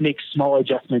make small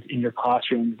adjustments in your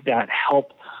classroom that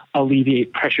help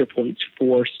alleviate pressure points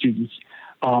for students.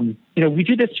 We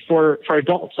do this for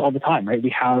adults all the time, right? We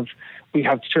have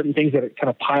certain things that kind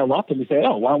of pile up, and we say,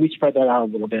 oh, why don't we spread that out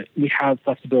a little bit? We have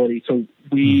flexibility. So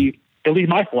at least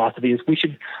my philosophy is we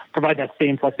should provide that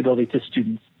same flexibility to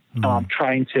students,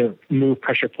 trying to move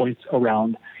pressure points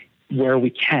around where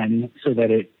we can so that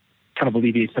it kind of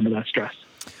alleviates some of that stress.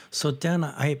 So, Dan,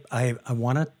 I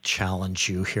want to challenge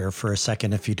you here for a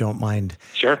second, if you don't mind.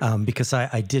 Sure. Because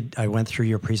I went through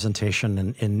your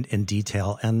presentation in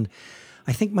detail, and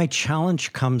I think my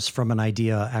challenge comes from an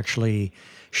idea actually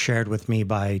shared with me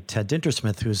by Ted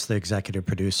Dintersmith, who's the executive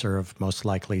producer of Most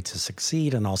Likely to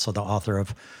Succeed and also the author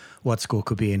of What School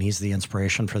Could Be, and he's the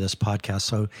inspiration for this podcast.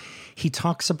 So he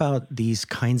talks about these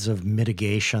kinds of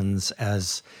mitigations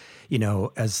as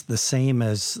the same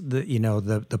as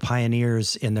the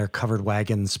pioneers in their covered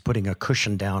wagons putting a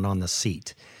cushion down on the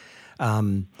seat.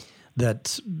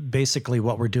 That basically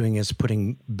what we're doing is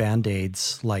putting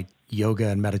Band-Aids like yoga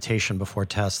and meditation before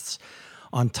tests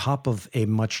on top of a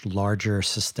much larger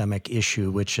systemic issue,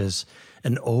 which is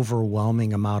an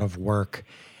overwhelming amount of work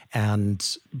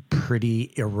and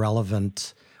pretty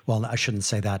irrelevant. Well, I shouldn't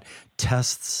say that.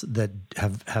 Tests that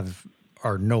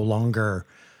are no longer,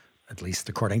 at least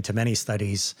according to many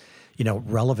studies,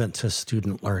 relevant to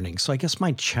student learning. So I guess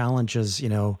my challenge is,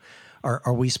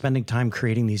 are we spending time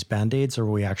creating these Band-Aids, or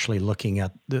are we actually looking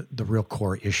at the real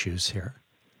core issues here?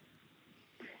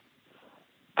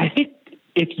 I think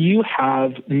if you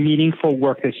have meaningful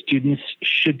work that students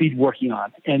should be working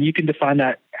on, and you can define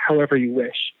that however you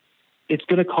wish, it's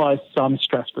going to cause some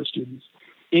stress for students.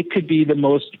 It could be the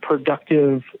most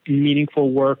productive,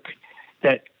 meaningful work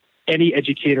that any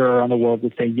educator around the world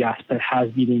would say, yes, that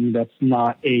has meaning. That's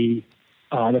not a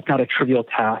trivial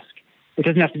task. It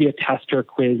doesn't have to be a test or a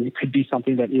quiz. It could be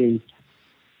something that is,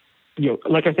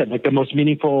 like I said, like the most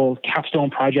meaningful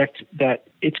capstone project that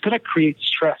it's going to create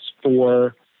stress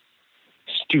for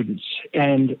students.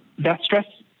 And that stress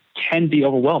can be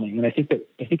overwhelming. And I think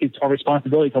it's our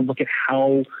responsibility to look at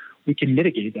how we can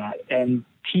mitigate that and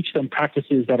teach them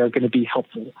practices that are going to be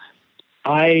helpful.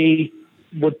 I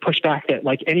would push back that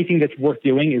like anything that's worth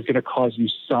doing is going to cause you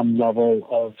some level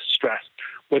of stress.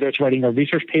 Whether it's writing a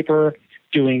research paper,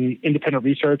 doing independent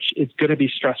research, it's going to be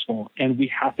stressful. And we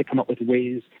have to come up with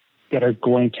ways that are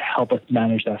going to help us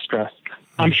manage that stress.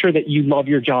 I'm sure that you love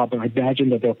your job, and I imagine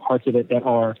that there are parts of it that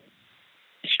are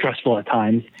stressful at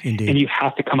times. Indeed. And you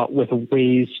have to come up with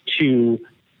ways to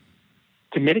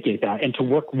mitigate that and to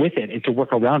work with it and to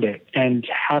work around it, and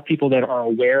have people that are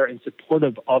aware and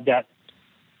supportive of that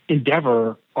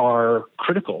endeavor are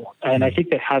critical. And I think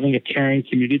that having a caring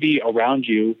community around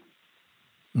you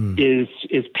is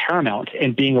paramount,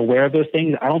 and being aware of those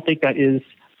things. I don't think that is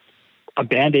a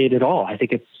Band-Aid at all. I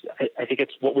think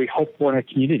it's what we hope for in a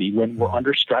community when we're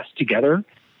under stress together,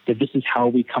 that this is how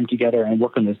we come together and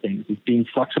work on those things. It's being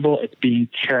flexible, it's being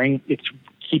caring, it's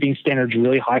keeping standards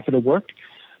really high for the work,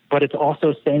 but it's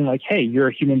also saying like, hey, you're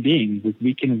a human being.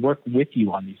 We can work with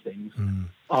you on these things.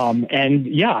 And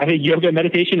yeah, I think yoga and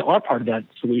meditation are part of that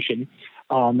solution.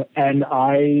 And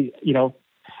I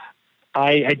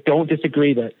don't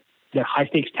disagree that high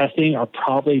stakes testing are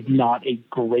probably not a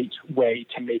great way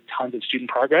to make tons of student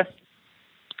progress.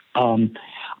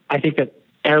 I think that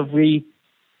every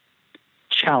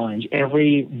challenge,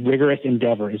 every rigorous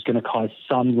endeavor is going to cause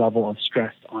some level of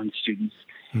stress on students.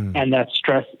 And that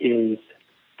stress is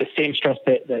the same stress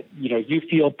that you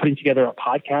feel putting together a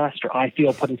podcast, or I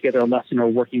feel putting together a lesson, or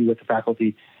working with the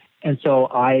faculty. And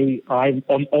so I'm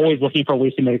always looking for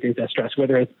ways to mitigate that stress,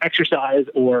 whether it's exercise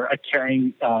or a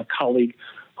caring colleague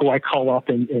who I call up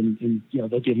and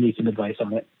they'll give me some advice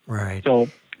on it. Right. So,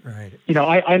 right.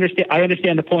 I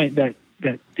understand the point that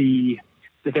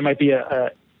there might be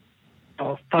a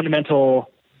fundamental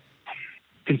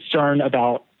concern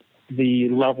about the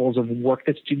levels of work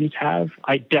that students have.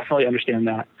 I definitely understand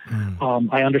that.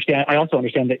 I also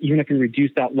understand that even if you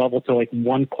reduce that level to like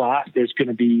one class, there's going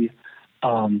to be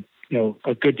a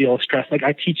good deal of stress. Like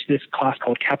I teach this class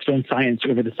called Capstone Science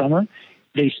over the summer.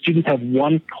 The students have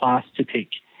one class to take,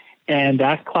 and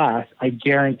that class, I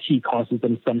guarantee, causes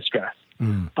them some stress.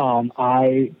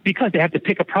 Because they have to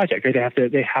pick a project, right?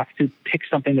 They have to pick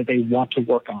something that they want to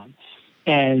work on.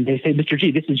 And they say, Mr.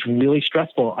 G, this is really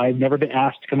stressful. I've never been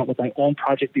asked to come up with my own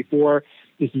project before.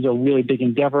 This is a really big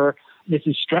endeavor. This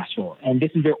is stressful. And this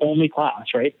is their only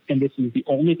class, right? And this is the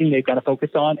only thing they've got to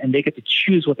focus on, and they get to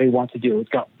choose what they want to do.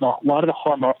 It's got a lot of the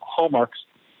hallmarks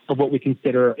of what we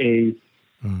consider a,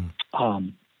 kind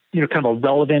of a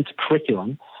relevant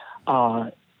curriculum.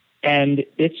 And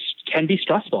it can be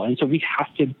stressful. And so we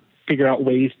have to figure out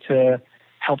ways to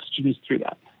help students through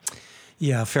that.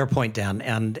 Yeah, fair point, Dan.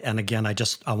 And again, I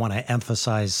want to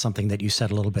emphasize something that you said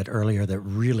a little bit earlier that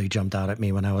really jumped out at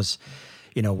me when I was,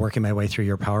 working my way through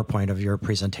your PowerPoint of your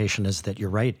presentation, is that you're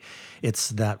right. It's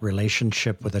that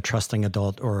relationship with a trusting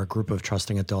adult or a group of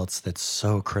trusting adults that's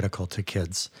so critical to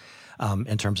kids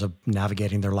in terms of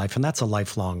navigating their life. And that's a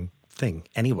lifelong thing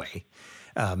anyway.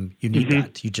 You need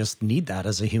that. You just need that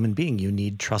as a human being. You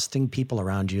need trusting people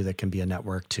around you that can be a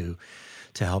network to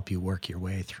help you work your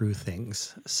way through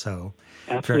things. So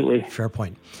absolutely. Fair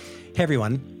point. Hey,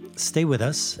 everyone, stay with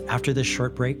us. After this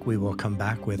short break, we will come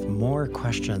back with more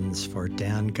questions for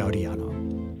Dan Gaudiano.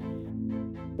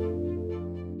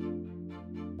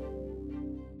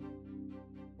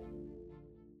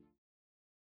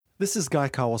 This is Guy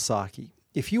Kawasaki.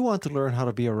 If you want to learn how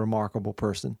to be a remarkable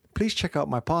person, please check out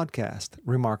my podcast,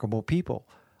 Remarkable People.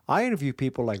 I interview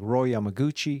people like Roy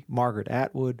Yamaguchi, Margaret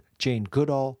Atwood, Jane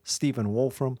Goodall, Stephen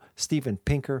Wolfram, Steven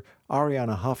Pinker,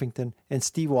 Ariana Huffington, and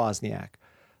Steve Wozniak.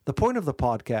 The point of the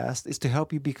podcast is to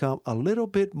help you become a little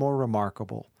bit more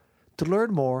remarkable. To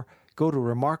learn more, go to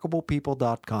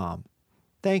remarkablepeople.com.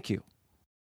 Thank you.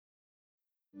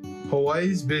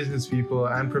 Hawaii's business people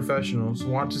and professionals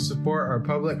want to support our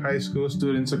public high school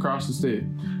students across the state,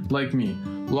 like me,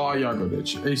 Law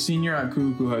Yagovich, a senior at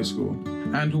Ku'uku High School.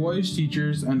 And Hawaii's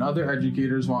teachers and other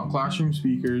educators want classroom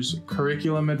speakers,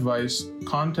 curriculum advice,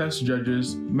 contest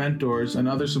judges, mentors, and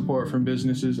other support from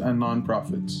businesses and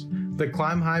nonprofits. The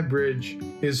Climb High Bridge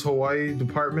is Hawaii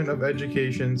Department of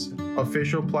Education's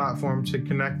official platform to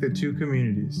connect the two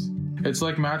communities. It's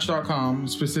like Match.com,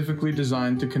 specifically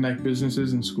designed to connect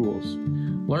businesses and schools.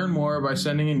 Learn more by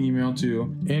sending an email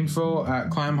to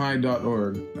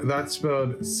info@climbhigh.org. That's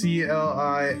spelled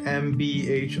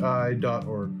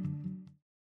CLIMBHI.org.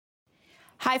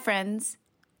 Hi, friends.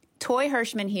 Toy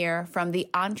Hirschman here from the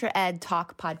EntreEd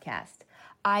Talk podcast.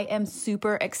 I am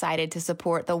super excited to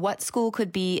support the What School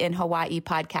Could Be in Hawaii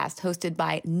podcast, hosted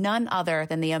by none other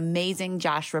than the amazing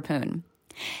Josh Rappoon.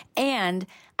 And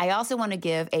I also want to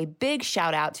give a big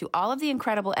shout out to all of the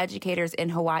incredible educators in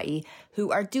Hawaii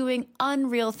who are doing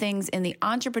unreal things in the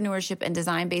entrepreneurship and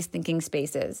design-based thinking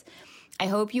spaces. I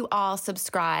hope you all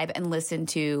subscribe and listen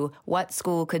to What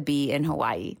School Could Be in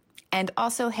Hawaii. And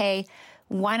also, hey,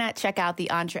 why not check out the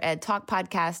EntreEd Talk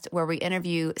podcast, where we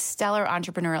interview stellar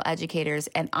entrepreneurial educators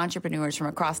and entrepreneurs from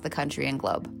across the country and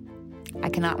globe. I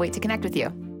cannot wait to connect with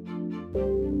you.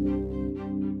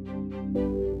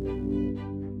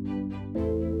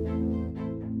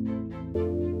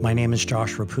 My name is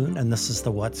Josh Rappoon, and this is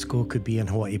the What School Could Be in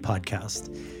Hawaii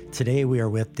podcast. Today we are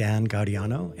with Dan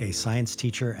Gaudiano, a science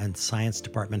teacher and science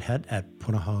department head at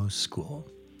Punahou School.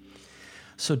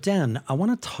 So Dan, I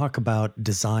want to talk about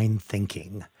design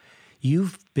thinking.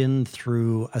 You've been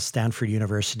through a Stanford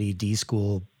University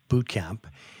D-School boot camp,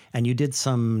 and you did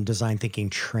some design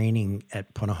thinking training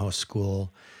at Punahou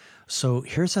School. So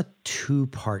here's a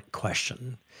two-part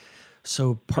question.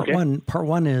 So part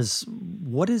one is,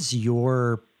 what is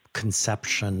your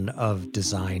conception of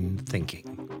design thinking?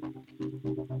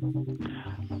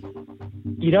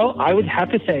 You know, I would have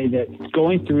to say that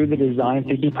going through the design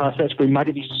thinking process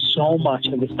reminded me so much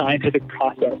of the scientific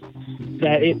process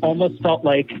that it almost felt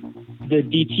like the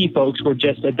DT folks were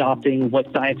just adopting what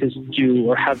scientists do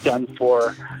or have done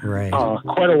for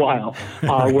quite a while,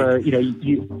 where, you know,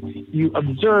 you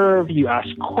observe, you ask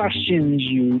questions,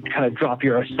 you kind of drop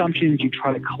your assumptions, you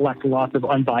try to collect lots of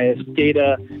unbiased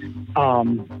data,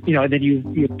 you know, and then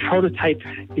you prototype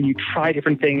and you try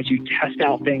different things, you test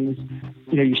out things.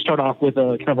 You know, you start off with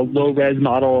a kind of a low-res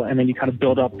model, and then you kind of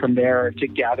build up from there to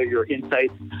gather your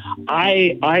insights.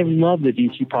 I love the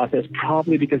DT process,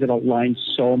 probably because it aligns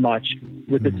so much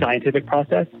with the scientific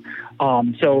process.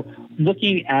 So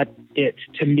looking at it,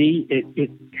 to me,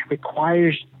 it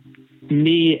requires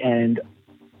me and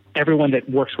everyone that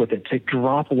works with it to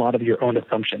drop a lot of your own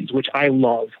assumptions, which I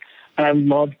love. And I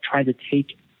love trying to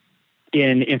take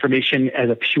in information as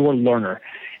a pure learner.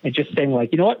 And just saying,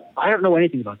 like, you know what, I don't know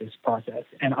anything about this process,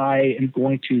 and I am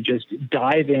going to just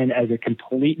dive in as a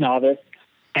complete novice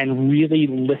and really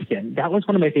listen. That was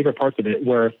one of my favorite parts of it,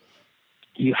 where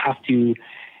you have to, you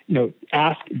know,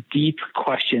 ask deep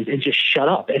questions and just shut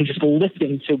up and just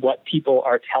listen to what people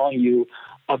are telling you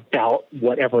about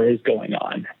whatever is going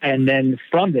on. And then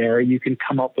from there, you can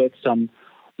come up with some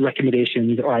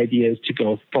recommendations or ideas to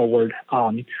go forward.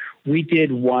 We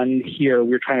did one here. We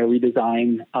were trying to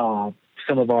redesign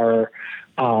some of our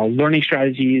learning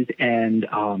strategies and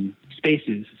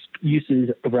spaces,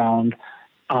 uses around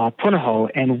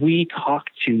Punahou. And we talked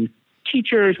to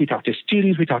teachers, we talked to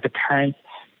students, we talked to parents,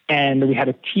 and we had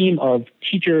a team of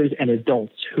teachers and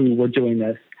adults who were doing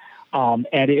this. And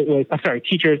it was,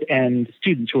 teachers and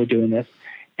students who were doing this.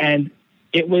 And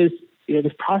it was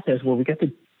this process where we got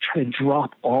to try to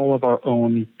drop all of our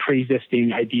own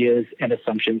pre-existing ideas and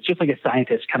assumptions, just like a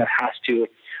scientist kind of has to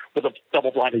with a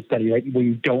double-blinded study, right? Where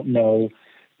you don't know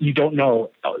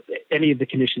any of the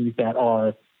conditions that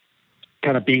are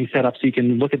kind of being set up, so you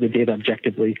can look at the data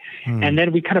objectively. And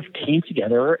then we kind of came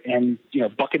together and, you know,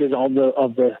 bucketed all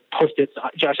of the Post-its.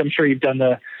 Josh, I'm sure you've done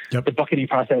the bucketing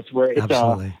process where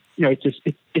it's you know,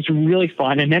 it's really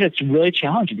fun, and then it's really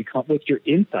challenging to come up with your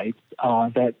insights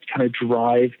that kind of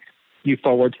drive you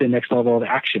forward to the next level of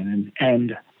action.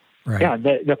 And yeah,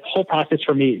 the whole process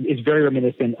for me is very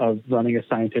reminiscent of running a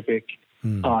scientific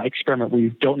experiment where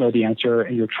you don't know the answer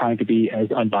and you're trying to be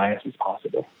as unbiased as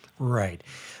possible. Right.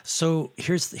 So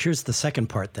here's the second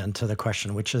part then to the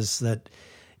question, which is that,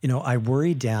 you know, I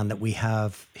worry, Dan, that we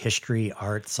have history,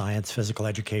 art, science, physical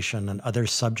education, and other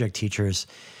subject teachers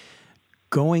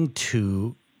going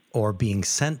to or being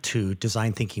sent to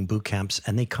design thinking boot camps,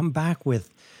 and they come back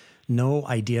with no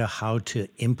idea how to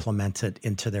implement it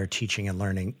into their teaching and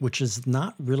learning, which is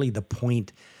not really the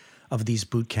point of these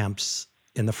boot camps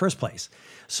in the first place.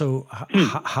 So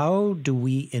how do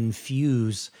we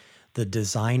infuse the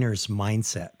designer's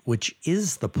mindset, which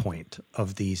is the point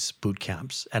of these boot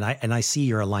camps? And I see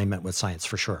your alignment with science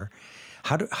for sure.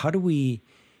 How do we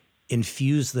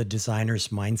infuse the designer's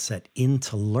mindset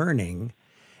into learning?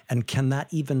 And can that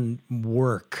even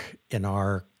work in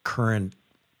our current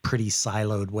pretty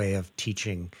siloed way of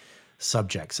teaching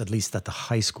subjects, at least at the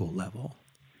high school level?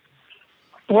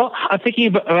 Well, I'm thinking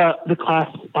about the class,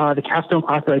 the capstone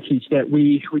class that I teach, that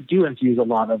we do infuse a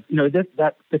lot of, you know,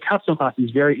 that the capstone class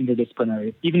is very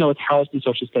interdisciplinary. Even though it's housed in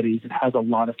social studies, it has a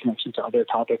lot of connections to other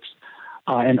topics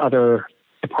and other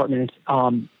departments.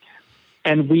 And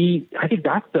I think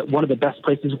that's one of the best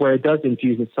places where it does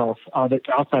infuse itself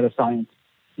outside of science,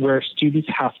 where students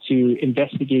have to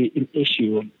investigate an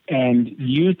issue and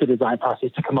use the design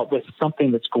process to come up with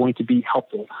something that's going to be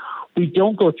helpful. We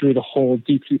don't go through the whole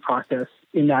DT process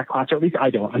in that class, or at least I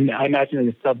don't. I imagine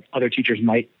that some other teachers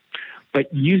might.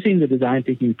 But using the design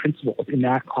thinking principles in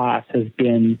that class has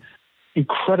been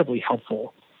incredibly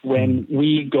helpful when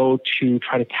we go to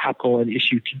try to tackle an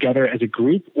issue together as a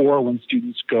group, or when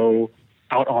students go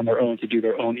out on their own to do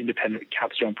their own independent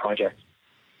capstone project.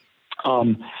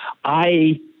 We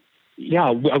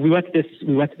went to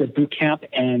the boot camp,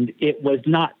 and it was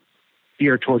not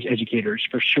geared towards educators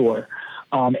for sure.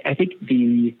 I think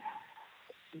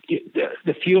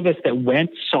the few of us that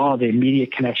went saw the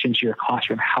immediate connection to your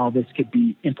classroom, how this could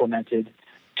be implemented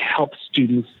to help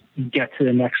students get to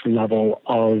the next level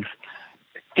of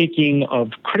thinking,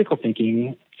 of critical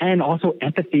thinking, and also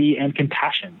empathy and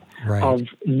compassion, right. of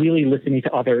really listening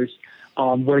to others.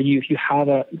 Where if you have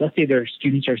let's say their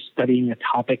students are studying a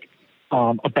topic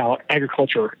about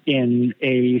agriculture in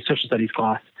a social studies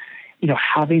class,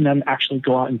 having them actually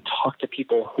go out and talk to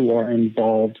people who are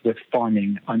involved with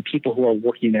farming, on people who are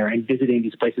working there and visiting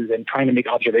these places and trying to make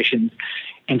observations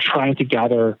and trying to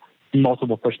gather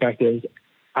multiple perspectives.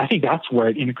 I think that's where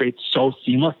it integrates so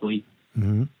seamlessly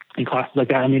in classes like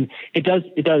that. I mean, it does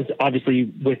obviously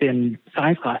within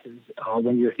science classes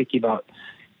when you're thinking about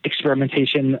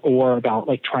experimentation or about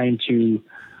like trying to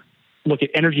look at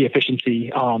energy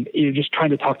efficiency. You're just trying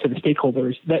to talk to the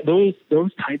stakeholders. That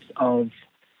those types of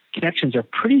connections are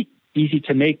pretty easy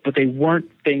to make, but they weren't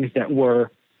things that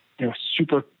were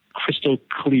super crystal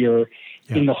clear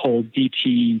in the whole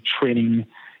DT training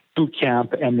boot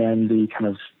camp and then the kind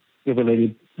of the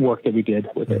related work that we did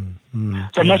with it.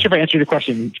 So I'm not sure if I answered your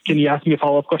question. Can you ask me a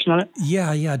follow-up question on it?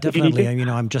 Yeah, definitely.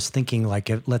 I'm just thinking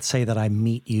like, let's say that I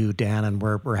meet you, Dan, and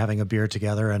we're having a beer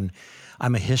together, and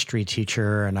I'm a history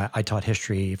teacher, and I taught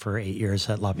history for 8 years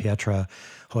at La Pietra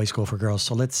Hawaii School for Girls.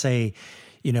 So let's say,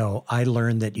 I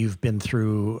learned that you've been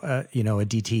through, a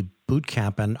DT boot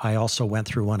camp, and I also went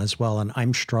through one as well, and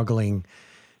I'm struggling,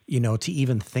 to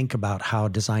even think about how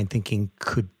design thinking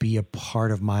could be a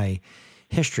part of my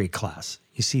history class.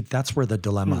 You see, that's where the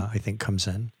dilemma, I think, comes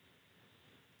in.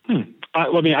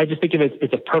 I just think of it as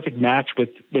a perfect match with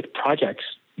projects,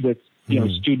 with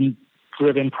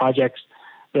student-driven projects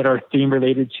that are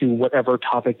theme-related to whatever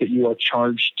topic that you are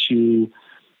charged to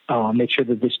make sure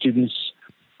that the students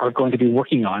are going to be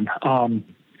working on.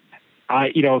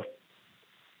 I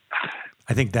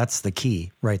think that's the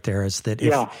key right there, is that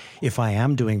if I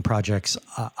am doing projects,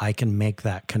 I can make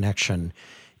that connection.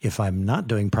 If I'm not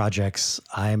doing projects,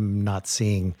 I'm not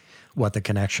seeing what the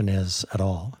connection is at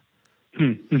all.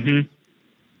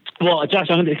 Well, Josh,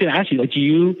 I'm going to ask you, do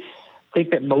you think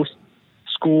that most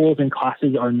schools and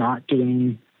classes are not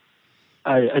doing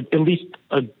at least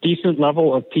a decent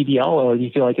level of PBL, or do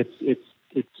you feel like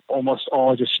it's almost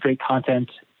all just straight content?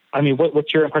 I mean,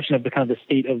 what's your impression of the kind of the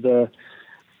state of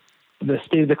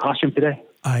the classroom today?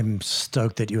 I'm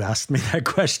stoked that you asked me that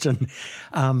question.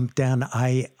 Dan,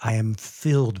 I am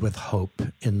filled with hope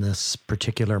in this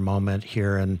particular moment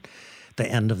here in the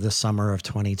end of the summer of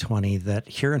 2020, that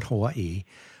here in Hawaii,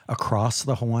 across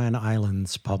the Hawaiian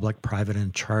Islands, public, private,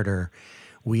 and charter,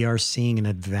 we are seeing an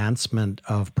advancement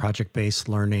of project-based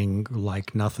learning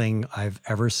like nothing I've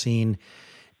ever seen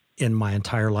in my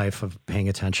entire life of paying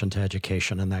attention to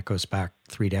education, and that goes back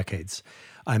 3 decades.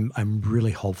 I'm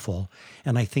really hopeful.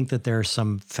 And I think that there are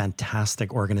some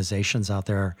fantastic organizations out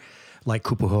there like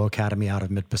Kupuho Academy out of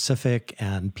Mid-Pacific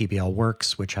and PBL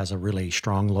Works, which has a really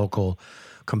strong local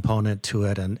component to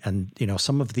it. And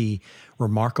some of the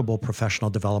remarkable professional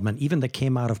development, even that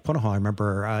came out of Punahou. I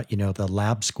remember, the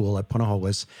lab school at Punahou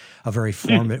was a very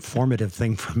formative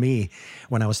thing for me.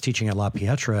 When I was teaching at La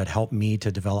Pietra, it helped me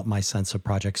to develop my sense of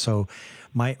project. So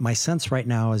my sense right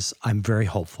now is I'm very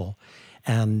hopeful.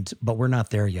 But we're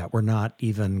not there yet. We're not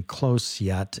even close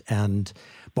yet.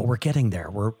 But we're getting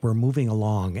there. We're moving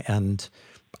along, and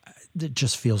it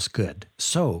just feels good.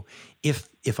 So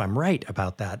if I'm right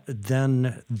about that,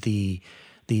 then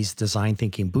these design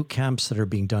thinking boot camps that are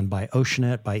being done by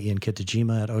Oceanet, by Ian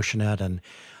Kitajima at Oceanet,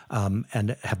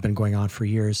 and have been going on for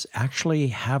years, actually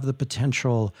have the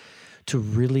potential to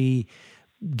really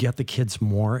get the kids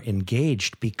more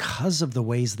engaged because of the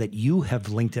ways that you have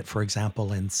linked it, for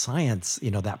example, in science,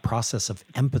 that process of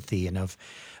empathy and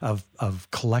of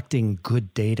collecting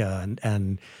good data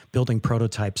and building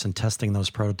prototypes and testing those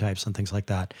prototypes and things like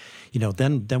that.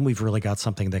 Then we've really got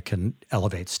something that can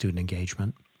elevate student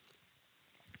engagement.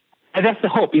 And that's the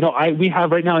hope. We have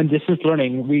right now in distance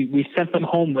learning, we sent them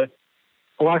home with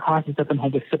a lot of classes, sent them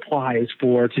home with supplies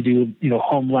to do,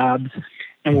 home labs.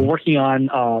 And we're working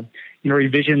on,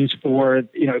 revisions for, if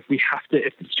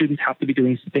the students have to be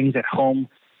doing things at home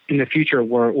in the future,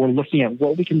 we're looking at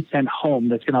what we can send home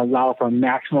that's going to allow for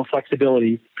maximum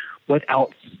flexibility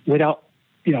without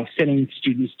sending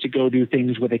students to go do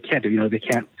things where they can't do.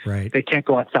 They can't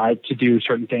go outside to do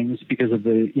certain things because of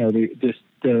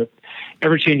the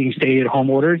ever-changing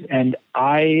stay-at-home orders. And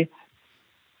I've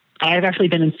actually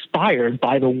been inspired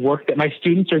by the work that my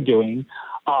students are doing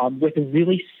with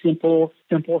really simple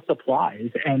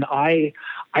supplies. And I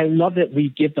love that we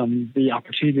give them the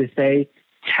opportunity to say,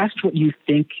 test what you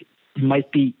think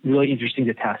might be really interesting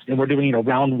to test. And we're doing,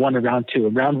 round 1 and round 2.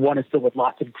 And round 1 is filled with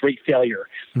lots of great failure.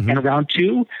 And round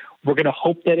 2, we're going to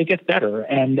hope that it gets better.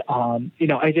 And, I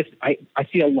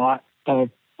see a lot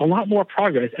more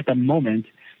progress at the moment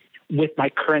with my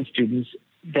current students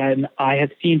than I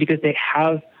have seen, because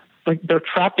they're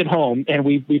trapped at home, and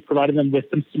we've provided them with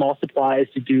some small supplies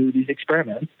to do these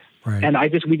experiments. Right. And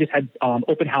we just had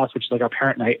open house, which is like our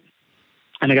parent night.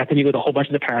 And I got to meet with a whole bunch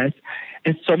of the parents.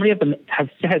 And so many of them have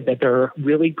said that they're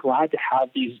really glad to have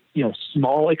these,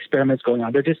 small experiments going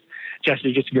on. They're just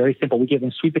very simple. We give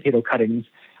them sweet potato cuttings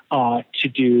to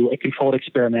do a controlled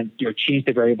experiment, change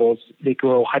the variables. They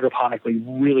grow hydroponically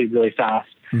really, really fast.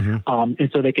 Mm-hmm. And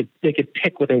so they could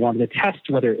pick what they wanted to test,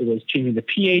 whether it was changing the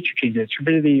pH, or changing the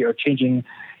turbidity, or changing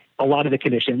a lot of the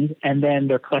conditions. And then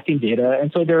they're collecting data.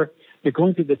 And so they're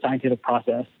going through the scientific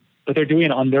process, but they're doing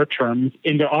it on their terms,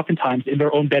 oftentimes in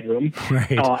their own bedroom.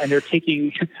 Right. And they're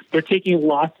taking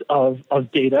lots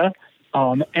of data.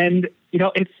 And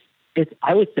it's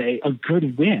I would say a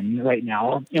good win right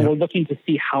now. And we're looking to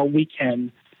see how we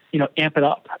can, amp it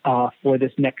up for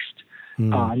this next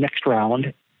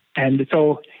round. And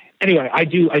so anyway, I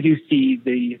do see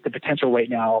the potential right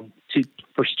now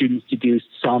for students to do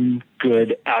some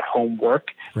good at-home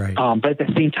work. Right. But at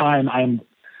the same time,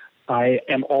 I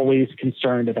am always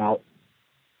concerned about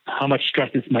how much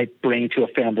stress this might bring to a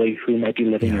family who might be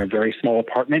living in a very small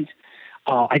apartment.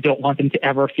 I don't want them to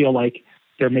ever feel like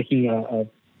they're making a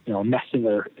mess in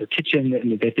their kitchen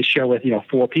and they have to share with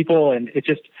 4 people. And it's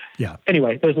just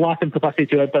anyway. There's lots of complexity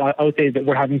to it, but I would say that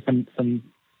we're having some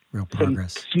real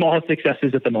progress, some small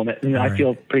successes at the moment, and I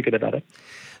feel pretty good about it.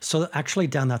 So actually,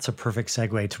 Dan, that's a perfect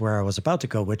segue to where I was about to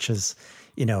go, which is,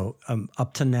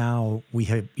 up to now,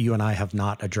 you and I have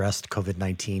not addressed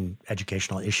COVID-19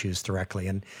 educational issues directly.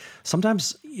 And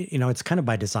sometimes, it's kind of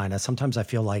by design. Sometimes I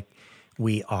feel like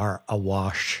we are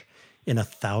awash in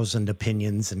 1,000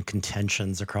 opinions and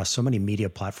contentions across so many media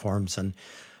platforms. And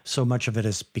so much of it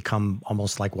has become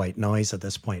almost like white noise at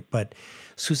this point. But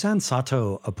Suzanne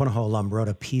Sato, a Punahou alum, wrote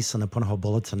a piece in the Punahou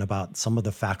Bulletin about some of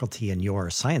the faculty in your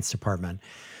science department.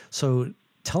 So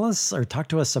tell us, or talk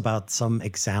to us about some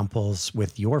examples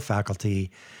with your faculty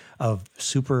of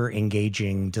super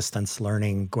engaging distance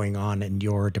learning going on in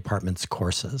your department's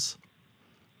courses.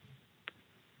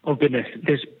 Oh goodness,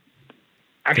 there's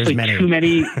actually many. Too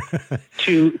many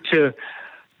to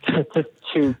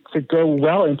go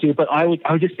well into. But I would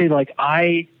just say, like,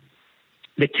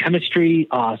 the chemistry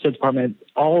department,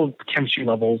 all chemistry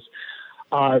levels,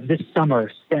 this summer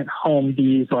sent home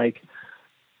these like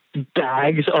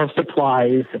bags of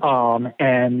supplies,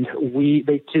 and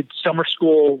they did summer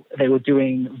school. They were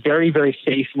doing very, very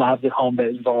safe labs at home that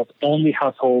involved only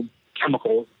household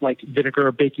chemicals like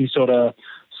vinegar, baking soda,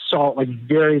 salt, like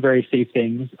very, very safe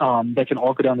things that can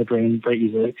all go down the drain very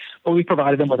easily. But we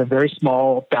provided them with a very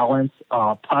small balance,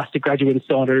 plastic graduated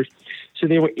cylinders. So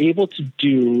they were able to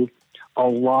do a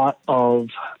lot of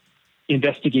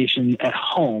investigation at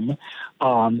home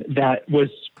that was,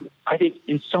 I think,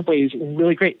 in some ways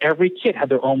really great. Every kid had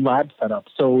their own lab set up.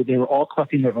 So they were all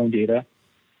collecting their own data,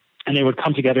 and they would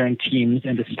come together in teams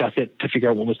and discuss it to figure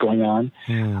out what was going on.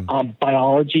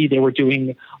 Biology, they were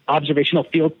doing observational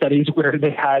field studies where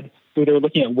they were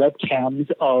looking at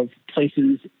webcams of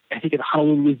places, I think at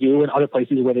Honolulu Zoo and other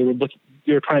places where they were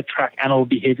trying to track animal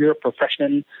behavior for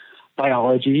freshman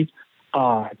biology.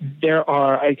 In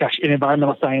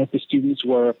environmental science, the students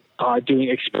were doing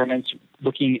experiments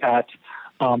looking at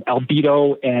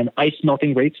albedo and ice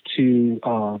melting rates to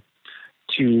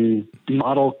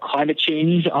model climate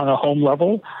change on a home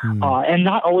level, and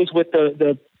not always with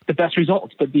the best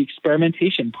results, but the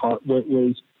experimentation part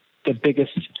was the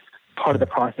biggest part of the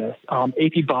process.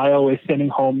 AP Bio is sending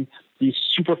home these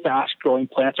super fast growing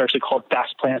plants, are actually called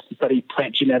fast plants, to study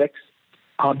plant genetics.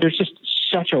 There's just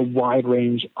such a wide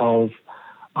range of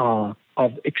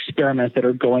experiments that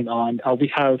are going on. We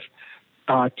have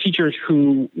teachers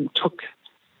who took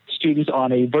students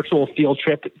on a virtual field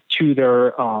trip to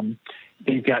their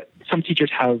they've got some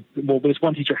teachers there's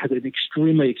one teacher has an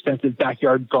extremely extensive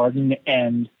backyard garden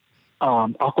and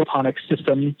aquaponics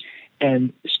system,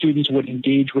 and students would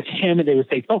engage with him and they would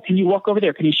say, "Oh, can you walk over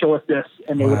there? Can you show us this?"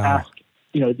 And they would ask,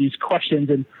 these questions,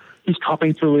 and he's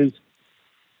copying through his,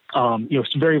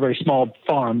 very, very small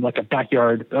farm, like a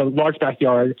large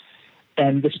backyard,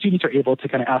 and the students are able to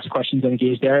kind of ask questions and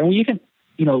engage there. And we even,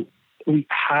 we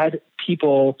had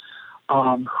people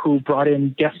who brought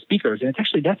in guest speakers. And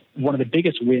that's one of the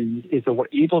biggest wins, is that we're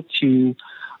able to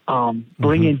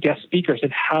bring in guest speakers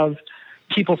and have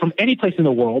people from any place in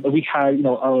the world. We had,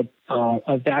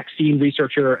 a vaccine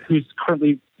researcher who's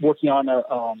currently working on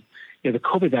the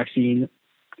COVID vaccine,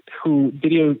 who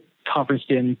video conferenced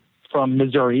in from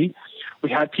Missouri. We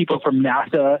had people from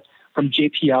NASA. from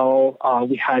JPL.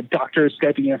 We had doctors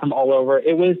Skyping in from all over.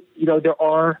 It was,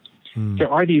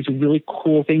 there are these really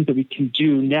cool things that we can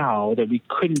do now that we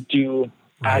couldn't do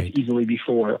as easily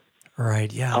before.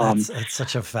 Right. Yeah. It's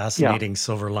such a fascinating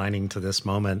silver lining to this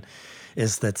moment,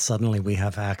 is that suddenly we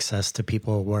have access to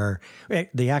people where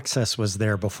the access was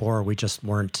there before. We just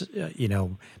weren't,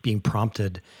 being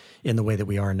prompted in the way that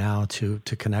we are now to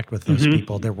connect with those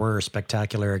people. There were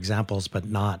spectacular examples, but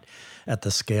not at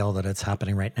the scale that it's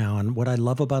happening right now. And what I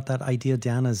love about that idea,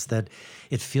 Dan, is that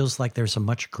it feels like there's a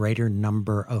much greater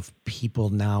number of people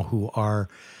now who are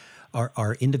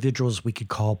individuals we could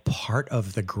call part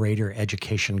of the greater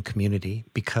education community,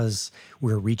 because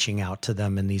we're reaching out to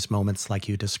them in these moments like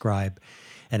you describe.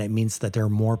 And it means that there are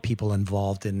more people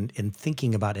involved in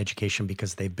thinking about education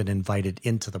because they've been invited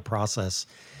into the process,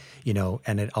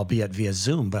 and albeit via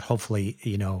Zoom, but hopefully,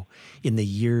 in the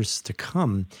years to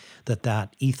come,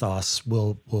 that ethos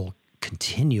will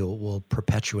continue, will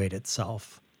perpetuate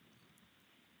itself.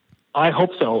 I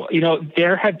hope so.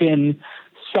 There have been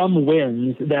some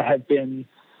wins that have been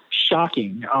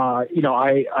shocking.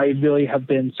 I really have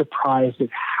been surprised at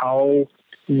how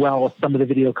well some of the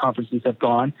video conferences have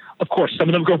gone. Of course, some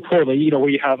of them go poorly, where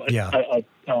you have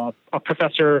a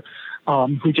professor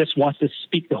who just wants to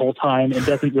speak the whole time and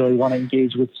doesn't really want to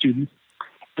engage with students.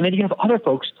 And then you have other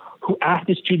folks who ask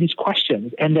the students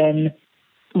questions and then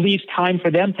leaves time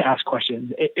for them to ask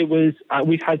questions. It was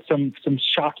we've had some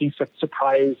shocking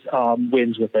surprise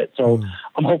wins with it. So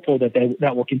I'm hopeful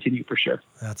that will continue for sure.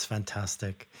 That's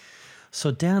fantastic.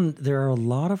 So Dan, there are a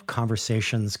lot of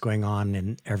conversations going on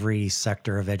in every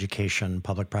sector of education,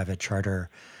 public-private charter,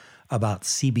 about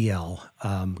CBL,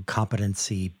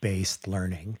 competency-based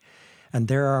learning. And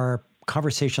there are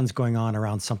conversations going on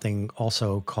around something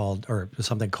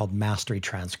called mastery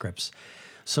transcripts.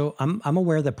 So I'm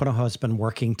aware that Punahou has been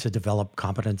working to develop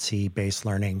competency-based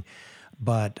learning,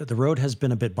 but the road has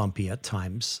been a bit bumpy at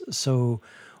times. So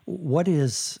what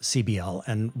is CBL,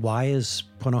 and why is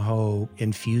Punahou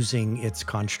infusing its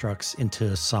constructs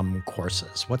into some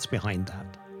courses? What's behind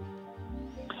that?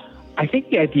 I think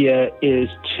the idea is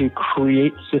to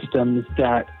create systems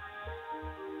that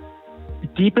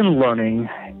deepen learning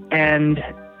and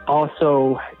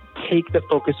also take the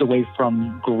focus away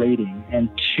from grading and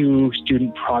to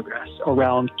student progress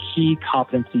around key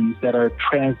competencies that are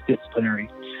transdisciplinary.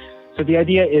 So the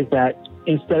idea is that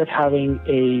instead of having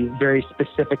a very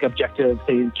specific objective,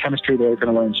 say in chemistry, they're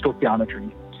going to learn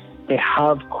stoichiometry, they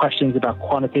have questions about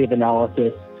quantitative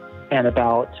analysis and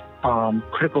about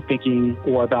critical thinking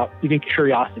or about even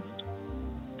curiosity.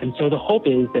 And so the hope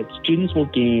is that students will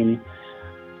gain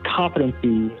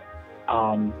competency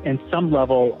and some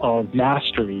level of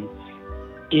mastery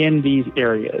in these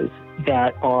areas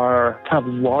that are kind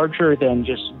of larger than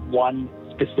just one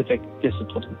specific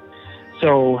discipline.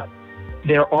 So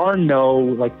there are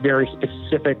no very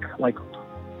specific,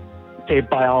 say,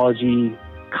 biology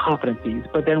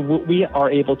competencies, but then what we are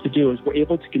able to do is we're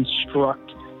able to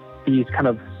construct these kind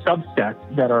of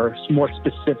subsets that are more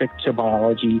specific to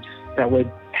biology that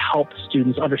would help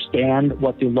students understand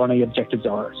what the learning objectives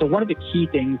are. So one of the key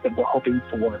things that we're hoping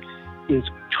for is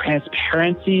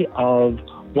transparency of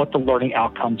what the learning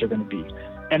outcomes are going to be.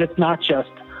 And it's not just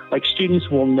students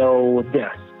will know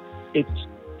this. It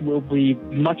will be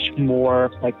much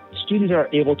more students are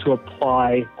able to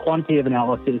apply quantitative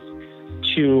analysis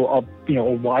to a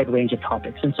wide range of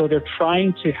topics. And so they're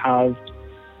trying to have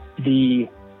the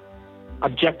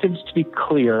objectives to be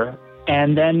clear,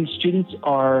 and then students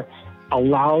are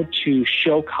allowed to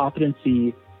show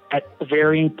competency at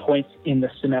varying points in the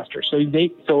semester. So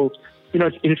in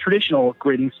a traditional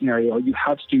grading scenario, you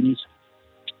have students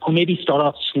who maybe start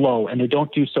off slow and they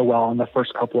don't do so well on the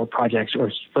first couple of projects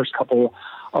or first couple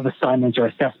of assignments or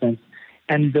assessments,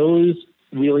 and those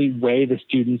really weigh the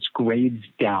students' grades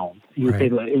down. You would say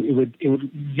that it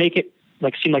would make it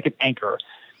seem like an anchor.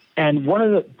 And one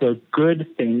of the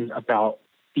good things about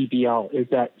CBL is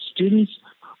that students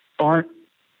aren't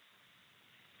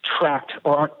tracked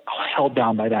or aren't held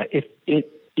down by that. If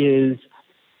it is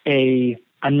a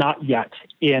not yet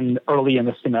early in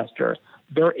the semester,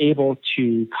 they're able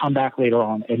to come back later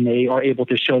on and they are able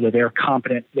to show that they're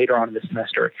competent later on in the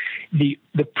semester. The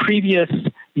previous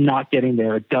not getting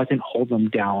there doesn't hold them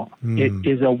down. It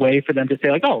is a way for them to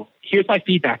say here's my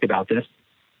feedback about this.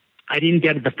 I didn't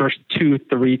get it the first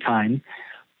 2-3 times,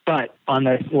 but on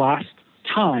the last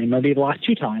time, maybe the last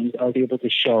 2 times, I was able to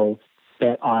show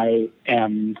that I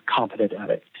am competent at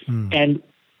it. And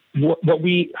what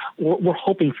we're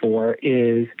hoping for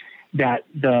is that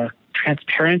the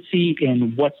transparency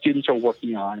in what students are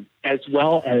working on, as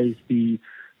well as the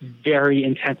very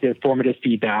intensive formative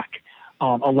feedback,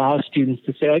 allows students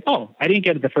to say like, oh, I didn't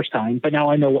get it the first time, but now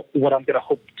I know what I'm going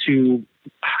to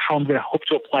how I'm going to hope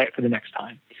to apply it for the next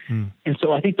time. And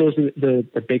so I think those are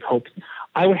the big hopes.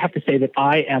 I would have to say that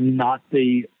I am not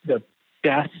the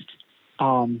best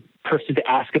person to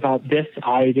ask about this.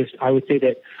 I would say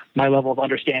that my level of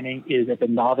understanding is at the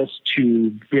novice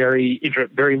to very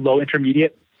low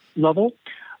intermediate level.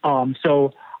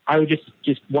 So I would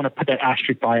just want to put that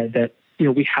asterisk by it that,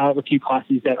 we have a few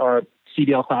classes that are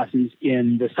CDL classes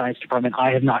in the science department.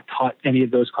 I have not taught any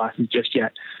of those classes just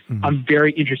yet. I'm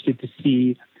very interested to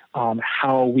see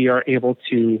how we are able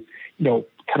to, kind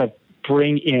of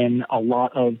bring in a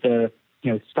lot of the,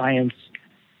 science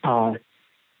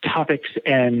topics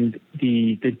and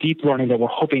the deep learning that we're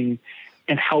hoping,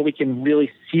 and how we can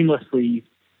really seamlessly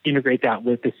integrate that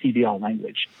with the CDL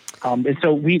language. And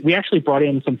so we actually brought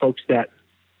in some folks that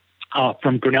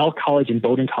from Grinnell College and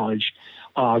Bowdoin College,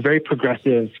 very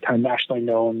progressive, kind of nationally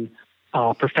known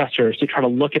professors, to try to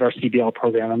look at our CDL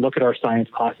program and look at our science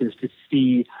classes to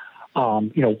see,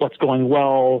 what's going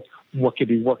well, what could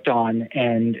be worked on.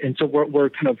 And so we're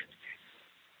kind of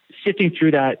sifting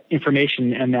through that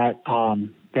information and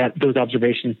that those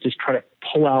observations, just try to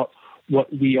pull out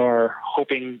what we are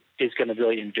hoping is going to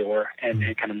really endure and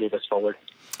kind of move us forward.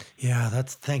 Yeah,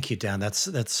 thank you, Dan.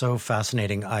 That's so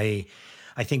fascinating.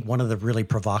 I think one of the really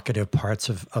provocative parts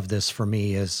of this for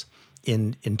me is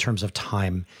in terms of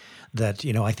time, that,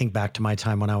 I think back to my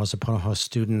time when I was a Punahou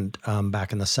student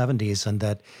back in the 70s, and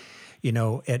that,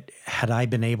 had I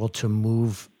been able to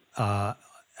move at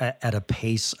a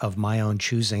pace of my own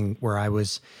choosing, where I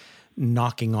was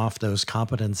knocking off those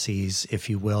competencies, if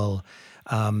you will,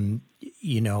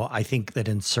 I think that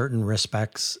in certain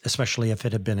respects, especially if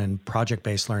it had been in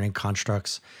project-based learning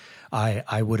constructs,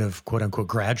 I would have, quote unquote,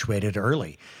 graduated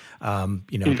early.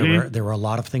 There were a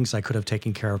lot of things I could have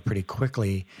taken care of pretty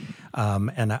quickly.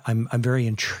 And I'm very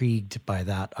intrigued by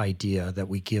that idea that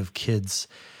we give kids,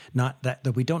 not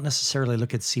that we don't necessarily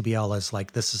look at CBL as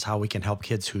like, this is how we can help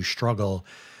kids who struggle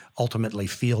ultimately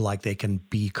feel like they can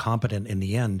be competent in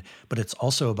the end, but it's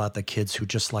also about the kids who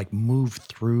just like move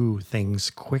through things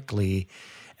quickly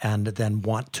and then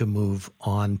want to move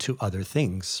on to other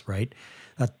things, right?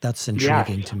 That's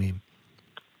intriguing to me.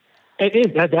 It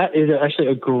is. That is actually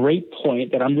a great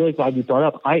point that I'm really glad you brought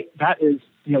up.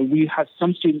 We have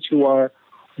some students who are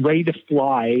ready to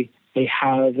fly. They've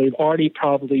already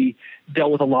probably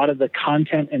dealt with a lot of the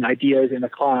content and ideas in the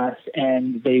class,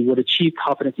 and they would achieve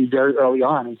competency very early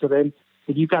on. And so then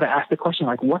you've got to ask the question,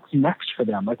 like, what's next for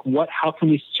them? Like, how can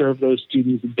we serve those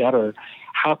students better?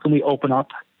 How can we open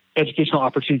up educational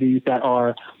opportunities that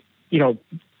are,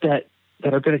 that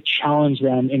are going to challenge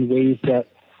them in ways that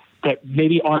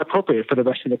maybe aren't appropriate for the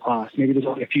rest of the class? Maybe there's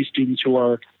only a few students who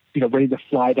are, ready to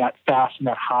fly that fast and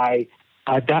that high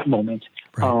at that moment.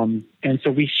 Right. And so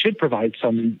we should provide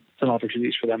some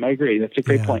opportunities for them. I agree. That's a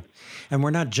great point. And we're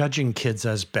not judging kids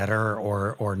as better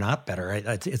or not better.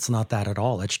 It's not that at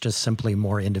all. It's just simply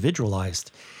more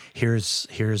individualized. Here's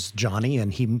Johnny,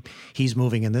 and he's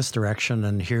moving in this direction,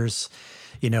 and here's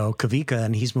Kavika,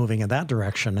 and he's moving in that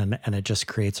direction, and it just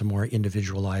creates a more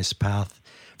individualized path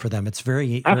for them. It's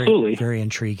very, very, very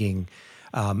intriguing.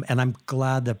 And I'm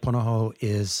glad that Punahou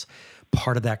is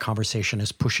part of that conversation,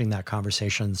 is pushing that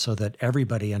conversation so that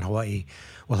everybody in Hawaii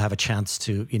will have a chance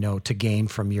to gain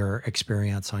from your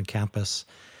experience on campus.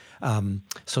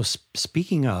 So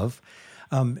speaking of,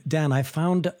 Dan, I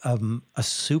found a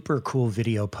super cool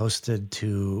video posted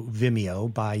to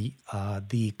Vimeo by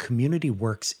the Community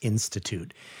Works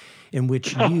Institute, in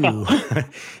which you,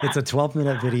 it's a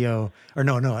 12-minute video, or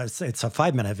no, it's a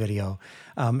 5-minute video,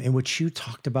 in which you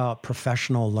talked about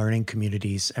professional learning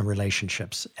communities and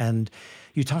relationships. And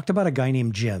you talked about a guy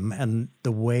named Jim and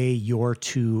the way your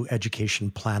two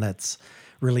education planets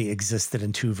really existed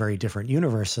in two very different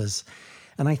universes.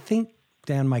 And I think,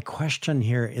 Dan, my question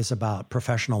here is about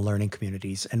professional learning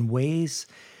communities and ways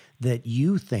that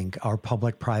you think our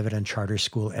public, private, and charter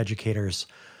school educators,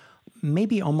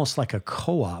 maybe almost like a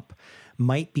co-op,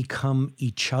 might become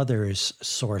each other's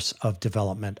source of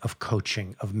development, of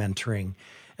coaching, of mentoring,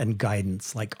 and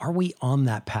guidance. Like, are we on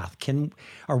that path?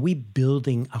 Are we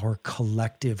building our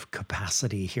collective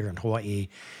capacity here in Hawaii,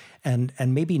 and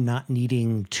maybe not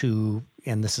needing to,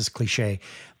 and this is cliche,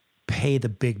 pay the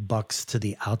big bucks to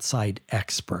the outside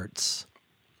experts?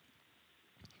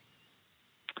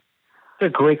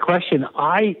 That's a great question.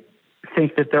 I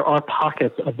think that there are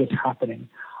pockets of this happening.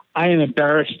 I am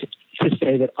embarrassed to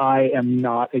say that I am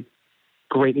not a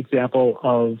great example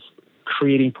of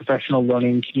creating professional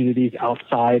learning communities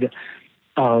outside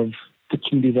of the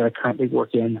community that I currently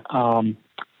work in. And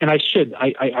I should.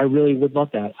 I really would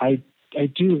love that. I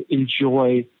do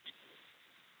enjoy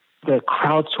the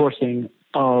crowdsourcing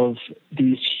of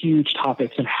these huge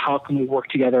topics and how can we work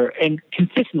together and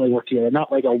consistently work together,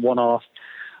 not like a one-off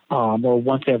or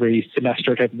once every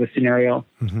semester type of a scenario.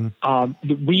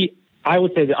 I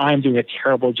would say that I am doing a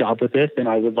terrible job with this, and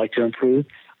I would like to improve.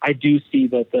 I do see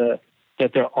that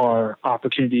there are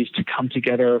opportunities to come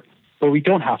together where we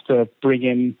don't have to bring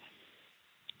in,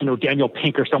 Daniel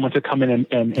Pink or someone to come in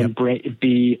and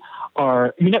be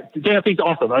our. I mean, Daniel Pink's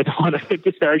awesome. I don't want to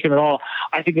disparage him at all.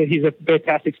 I think that he's a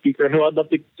fantastic speaker, who I'd love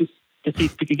to see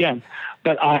speak again.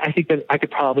 But I think that I could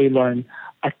probably learn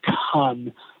a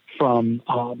ton from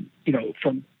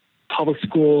from public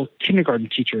school kindergarten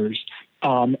teachers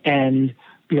and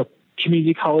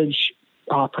community college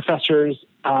professors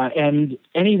and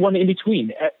anyone in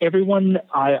between. Everyone,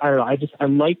 I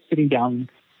like sitting down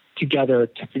together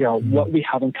to figure out what we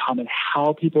have in common,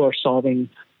 how people are solving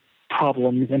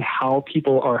problems, and how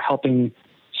people are helping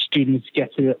students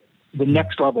get to the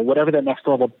next level, whatever that next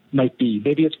level might be.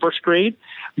 Maybe it's first grade,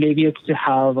 maybe it's to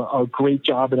have a great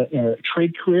job in a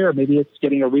trade career, or maybe it's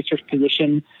getting a research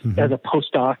position as a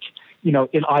postdoc,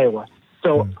 in Iowa.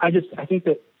 So I think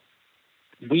that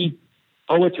we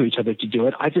owe it to each other to do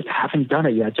it. I just haven't done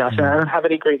it yet, Josh. And I don't have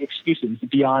any great excuses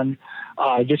beyond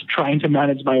just trying to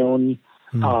manage my own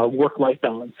work-life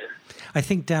balance. I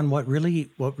think, Dan, what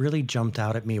really jumped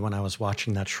out at me when I was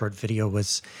watching that short video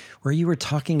was where you were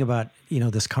talking about,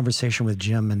 this conversation with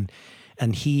Jim,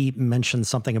 and he mentioned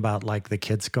something about like the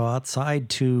kids go outside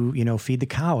to, feed the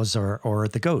cows or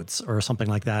the goats or something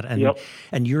like that. And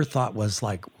and your thought was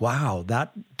like, wow,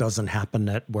 that doesn't happen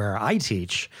at where I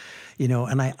teach,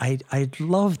 and I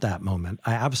love that moment.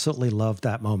 I absolutely love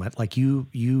that moment. Like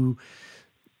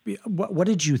what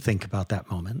did you think about that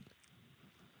moment?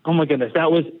 Oh my goodness,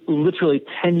 that was literally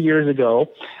 10 years ago.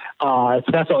 So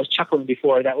that's what I was chuckling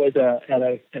before. That was at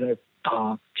a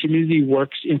Community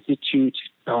Works Institute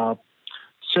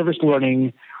service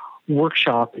learning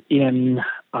workshop in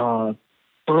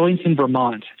Burlington,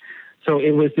 Vermont. So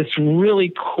it was this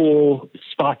really cool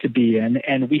spot to be in,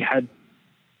 and we had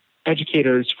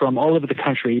educators from all over the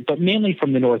country, but mainly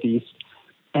from the Northeast,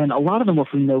 and a lot of them were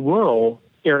from the rural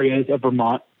areas of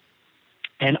Vermont.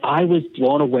 And I was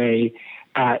blown away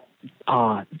at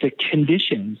the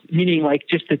conditions, meaning like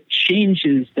just the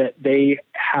changes that they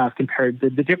have compared, the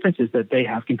differences that they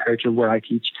have compared to where I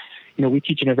teach. We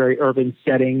teach in a very urban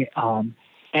setting,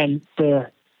 and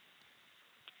the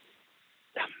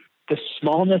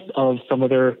smallness of some of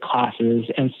their classes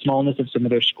and smallness of some of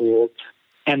their schools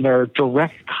and their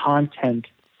direct contact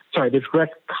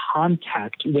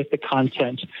with the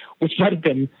content, which might have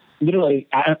been literally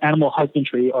animal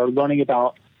husbandry or learning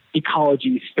about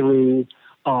ecology through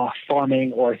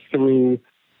farming or through,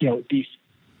 these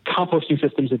composting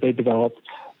systems that they developed.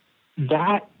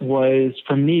 That was,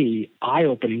 for me,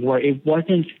 eye-opening, where it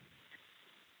wasn't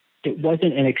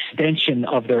an extension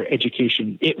of their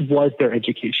education. It was their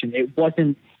education. It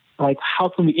wasn't like, how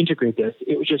can we integrate this?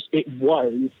 It just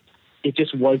was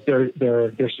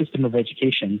their system of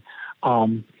education.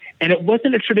 And it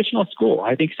wasn't a traditional school.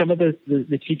 I think some of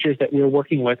the teachers that we were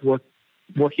working with were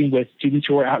working with students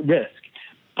who were at risk.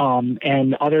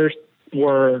 And others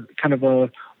were kind of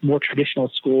a more traditional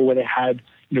school where they had,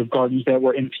 gardens that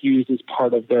were infused as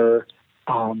part of their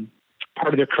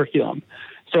curriculum.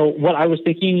 So what I was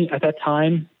thinking at that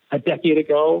time, a decade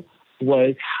ago,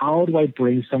 was how do I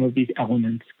bring some of these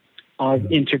elements of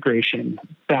integration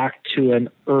back to an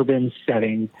urban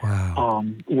setting,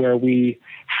 where we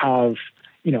have,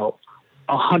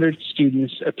 100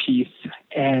 students apiece,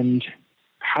 and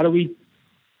how do we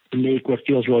make what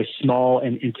feels really small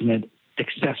and intimate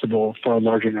accessible for a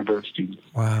larger number of students?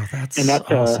 Wow, that's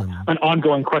awesome. An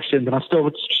ongoing question that I'm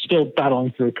still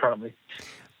battling through currently.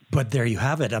 But there you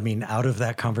have it. I mean, out of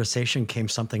that conversation came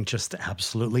something just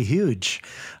absolutely huge.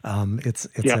 It's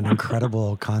an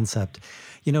incredible concept.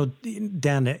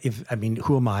 Dan,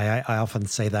 who am I? I often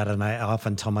say that, and I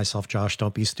often tell myself, Josh,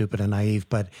 don't be stupid and naive.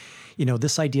 But,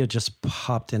 this idea just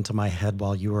popped into my head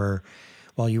while you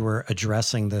were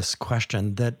addressing this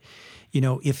question that,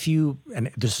 if you,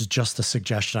 and this is just a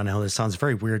suggestion, I know this sounds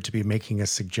very weird to be making a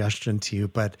suggestion to you,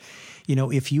 but,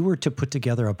 if you were to put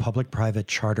together a public-private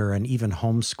charter and even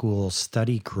homeschool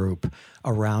study group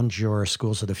around your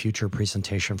Schools of the Future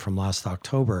presentation from last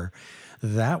October,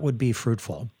 that would be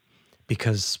fruitful,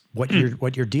 because what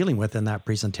you're dealing with in that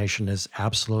presentation is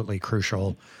absolutely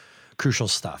crucial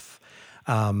stuff.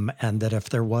 And that if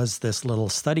there was this little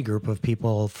study group of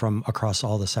people from across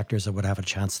all the sectors that would have a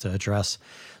chance to address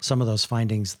some of those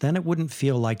findings, then it wouldn't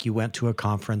feel like you went to a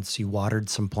conference, you watered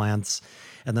some plants,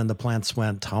 and then the plants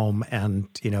went home and,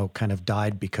 kind of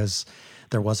died because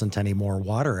there wasn't any more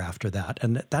water after that.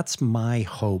 And that's my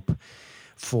hope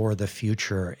for the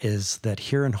future, is that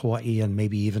here in Hawaii and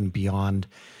maybe even beyond,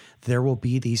 there will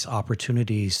be these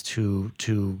opportunities to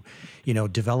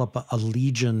develop a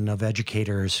legion of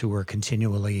educators who are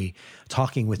continually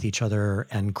talking with each other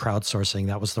and crowdsourcing.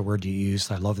 That was the word you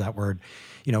used. I love that word.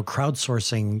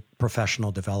 Crowdsourcing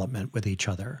professional development with each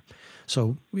other.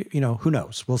 So, who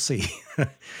knows? We'll see.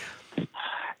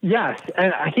 Yes,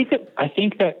 and I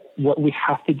think that what we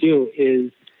have to do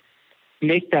is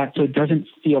make that so it doesn't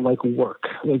feel like work,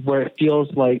 like where it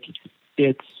feels like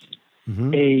it's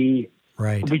a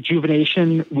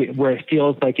rejuvenation, where it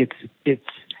feels like it's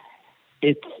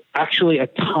actually a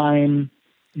time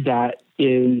that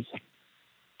is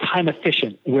time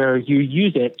efficient, where you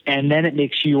use it and then it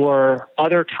makes your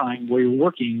other time where you're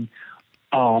working,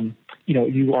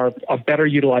 you are a better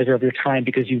utilizer of your time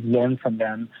because you've learned from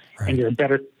them, and you're a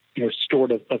better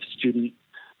steward of students.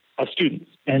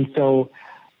 And so,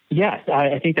 yes,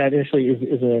 I think that actually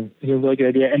is a really good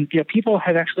idea. And people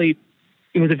have actually.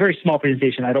 It was a very small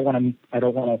presentation. I don't want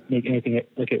to make anything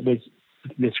like it was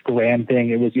this grand thing.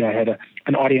 It was, I had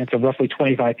an audience of roughly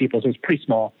 25 people, so it's pretty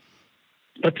small.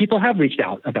 But people have reached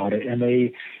out about it, and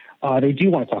they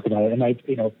do want to talk about it.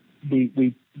 And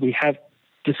we have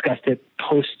discussed it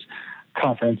post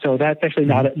conference. So that's actually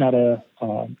not an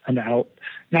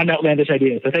outlandish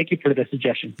idea. So thank you for the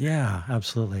suggestion. Yeah,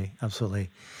 absolutely, absolutely.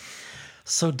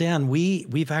 So Dan,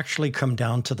 we've actually come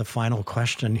down to the final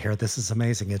question here. This is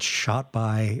amazing. It's shot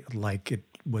by like it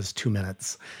was 2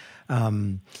 minutes.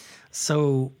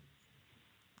 So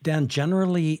Dan,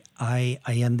 generally I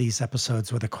end these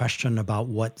episodes with a question about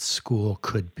what school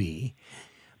could be,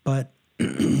 but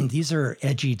these are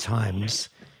edgy times.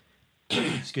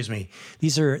 Excuse me.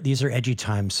 These are edgy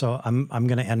times. So I'm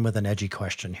going to end with an edgy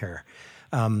question here.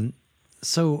 I'm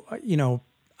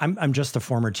just a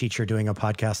former teacher doing a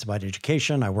podcast about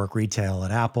education. I work retail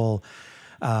at Apple.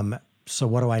 So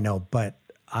what do I know? But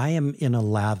I am in a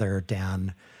lather,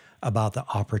 Dan, about the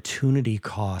opportunity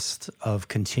cost of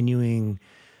continuing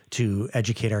to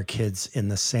educate our kids in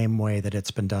the same way that it's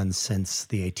been done since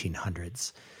the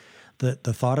 1800s. The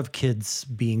thought of kids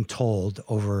being told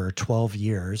over 12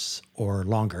 years or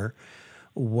longer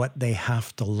what they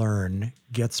have to learn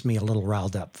gets me a little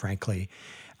riled up, frankly.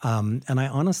 And I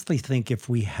honestly think if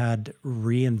we had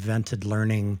reinvented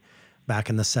learning back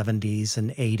in the 70s and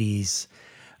 80s,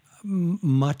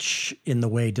 much in the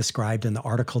way described in the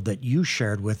article that you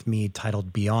shared with me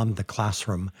titled Beyond the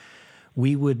Classroom,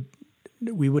 we would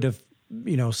have,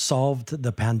 solved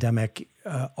the pandemic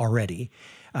already.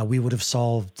 We would have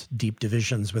solved deep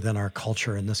divisions within our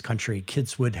culture in this country.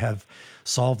 Kids would have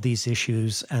solved these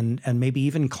issues and maybe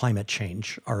even climate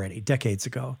change already decades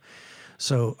ago.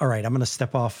 So, all right, I'm going to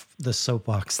step off the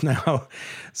soapbox now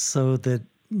so that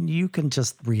you can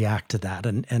just react to that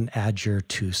and add your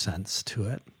 2 cents to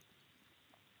it.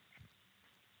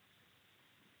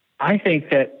 I think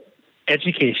that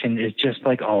education is just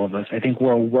like all of us. I think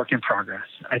we're a work in progress.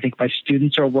 I think my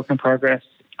students are a work in progress.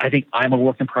 I think I'm a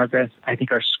work in progress. I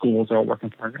think our schools are a work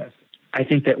in progress. I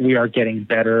think that we are getting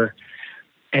better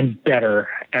and better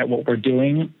at what we're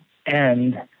doing.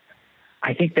 And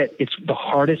I think that it's the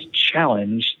hardest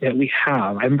challenge that we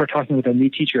have. I remember talking with a new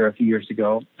teacher a few years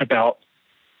ago about,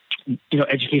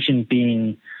 education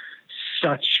being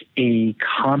such a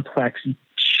complex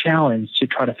challenge to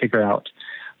try to figure out.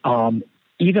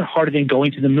 Even harder than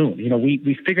going to the moon.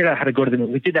 We figured out how to go to the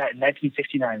moon. We did that in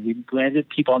 1969. We landed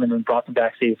people on the moon, brought them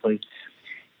back safely.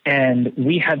 And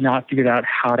we have not figured out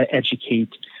how to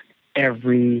educate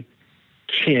every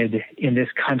kid in this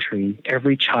country,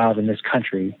 every child in this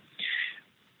country.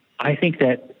 I think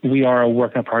that we are a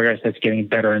work in progress that's getting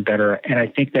better and better. And I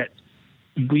think that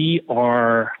we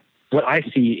are, what I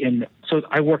see so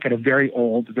I work at a very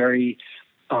old, very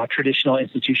traditional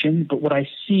institution, but what I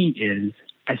see is,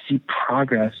 I see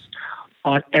progress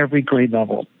on every grade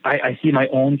level. I see my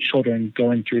own children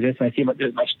going through this, and I see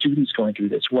my students going through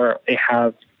this, where they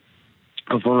have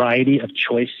a variety of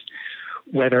choice,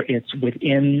 whether it's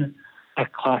within a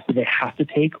class that they have to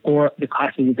take or the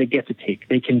classes that they get to take.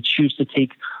 They can choose to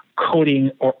take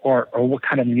coding or art or what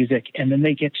kind of music, and then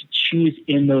they get to choose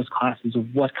in those classes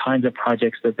of what kinds of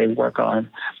projects that they work on.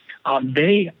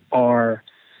 They are,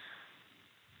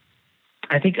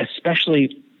 I think,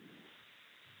 especially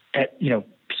at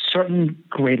certain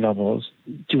grade levels,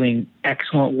 doing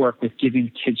excellent work with giving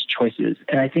kids choices,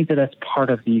 and I think that that's part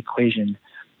of the equation.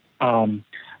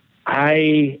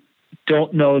 I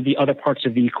don't know the other parts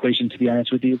of the equation, to be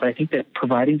honest with you, but I think that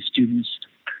providing students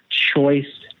choice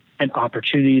and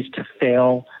opportunities to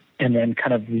fail and then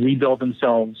kind of rebuild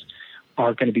themselves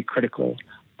are going to be critical.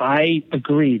 I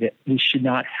agree that we should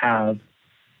not have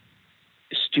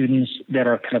students that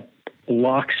are kind of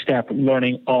lockstep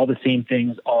learning all the same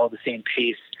things, all at the same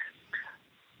pace.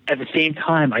 At the same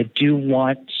time, I do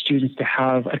want students to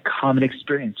have a common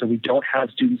experience. So we don't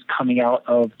have students coming out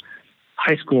of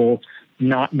high school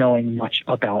not knowing much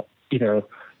about either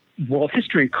world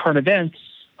history, current events,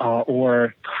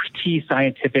 or key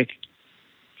scientific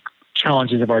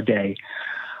challenges of our day.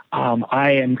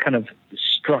 I am kind of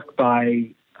struck by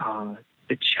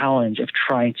the challenge of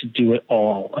trying to do it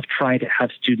all, of trying to have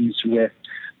students with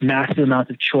massive amounts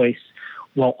of choice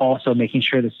while also making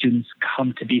sure that students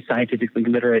come to be scientifically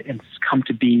literate and come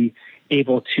to be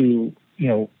able to,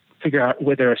 figure out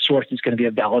whether a source is going to be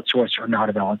a valid source or not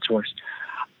a valid source.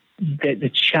 The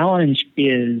challenge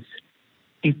is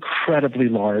incredibly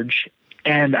large,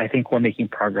 and I think we're making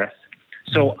progress.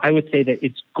 So I would say that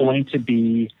it's going to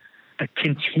be a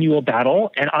continual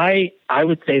battle, and I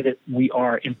would say that we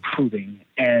are improving,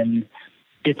 and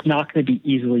it's not going to be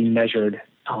easily measured,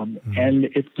 and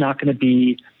it's not going to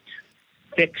be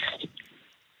fixed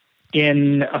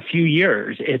in a few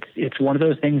years. It's one of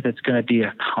those things that's going to be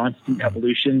a constant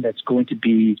evolution that's going to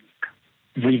be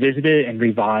revisited and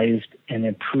revised and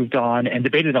improved on and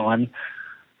debated on,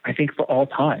 I think, for all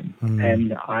time.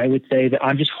 And I would say that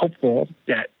I'm just hopeful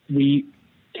that we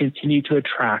continue to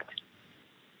attract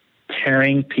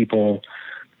caring people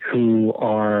who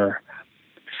are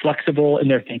flexible in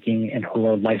their thinking and who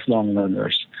are lifelong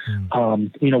learners.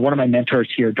 One of my mentors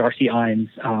here, Darcy Ines,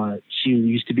 she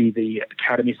used to be the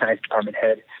Academy Science Department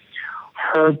head.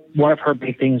 One of her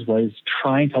big things was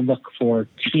trying to look for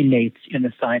teammates in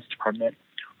the science department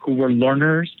who were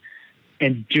learners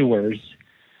and doers,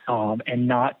 and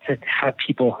not to have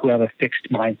people who have a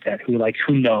fixed mindset,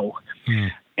 who know.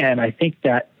 And I think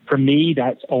that for me,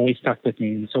 that's always stuck with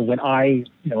me. And so when I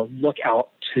look out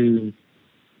to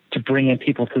bring in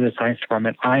people to the science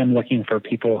department, I am looking for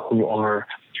people who are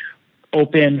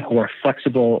open, who are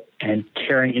flexible and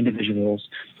caring individuals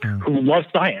who love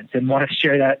science and want to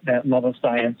share that love of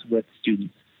science with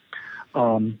students.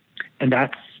 And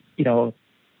that's,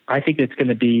 I think it's going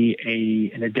to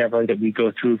be an endeavor that we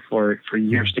go through for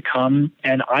years to come.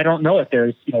 And I don't know if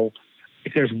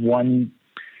there's one.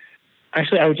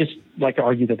 Actually, I would just like to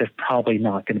argue that there's probably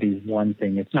not going to be one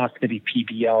thing. It's not going to be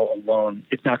PBL alone.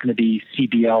 It's not going to be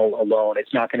CBL alone.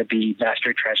 It's not going to be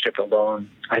mastery transcript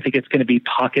alone. I think it's going to be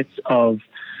pockets of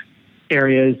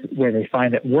areas where they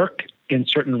find that work in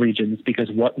certain regions,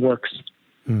 because what works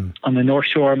on the North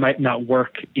Shore might not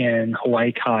work in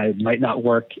Hawaii Kai, might not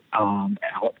work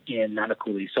out in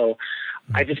Nanakuli. So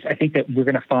I think that we're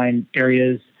going to find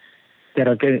areas that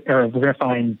are good, or we're going to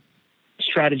find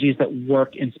strategies that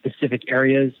work in specific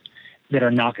areas that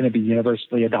are not going to be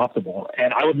universally adoptable.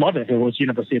 And I would love it if it was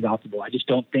universally adoptable. I just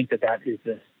don't think that is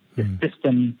the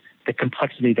system, the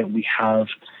complexity that we have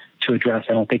to address.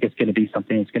 I don't think it's going to be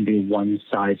something that's going to be one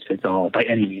size fits all by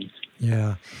any means.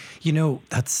 Yeah.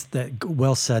 That's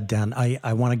well said, Dan.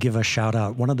 I want to give a shout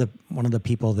out. One of the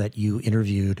people that you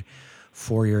interviewed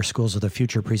for your Schools of the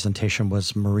Future presentation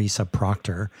was Marisa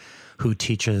Proctor, who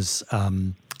teaches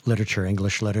literature,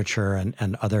 English literature,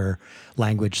 and other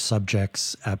language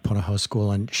subjects at Punahou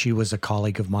School. And she was a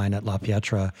colleague of mine at La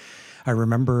Pietra. I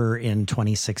remember in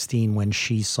 2016 when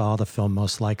she saw the film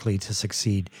Most Likely to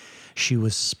Succeed, she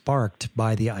was sparked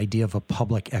by the idea of a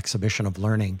public exhibition of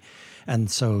learning.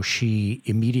 And so she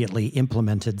immediately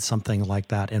implemented something like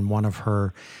that in one of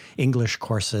her English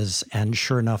courses. And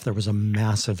sure enough, there was a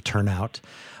massive turnout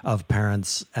of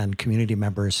parents and community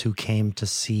members who came to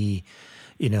see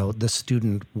the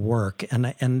student work.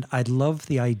 And I love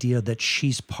the idea that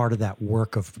she's part of that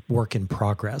work in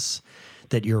progress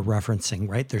that you're referencing,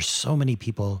 right? There's so many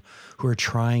people who are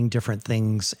trying different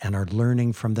things and are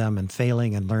learning from them and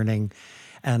failing and learning.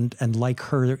 And like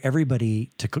her,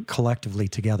 everybody collectively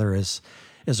together is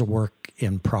a work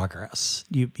in progress.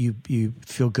 You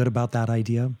feel good about that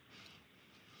idea?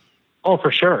 Oh,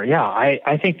 for sure. Yeah. I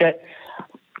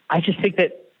just think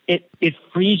that it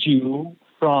frees you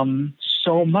from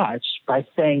so much by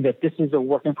saying that this is a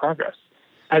work in progress.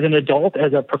 As an adult,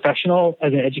 as a professional,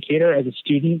 as an educator, as a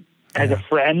student, as a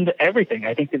friend, everything.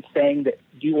 I think that saying that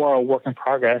you are a work in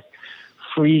progress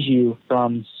frees you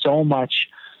from so much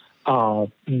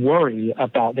worry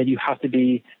about that you have to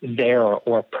be there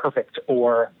or perfect.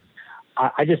 Or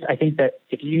I think that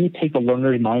if you take the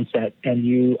learner's mindset and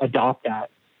you adopt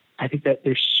that, I think that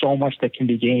there's so much that can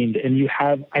be gained. And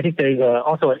I think there's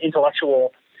also an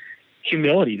intellectual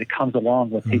humility that comes along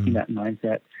with taking that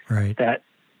mindset. Right. That,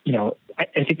 I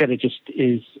think that it just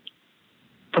is,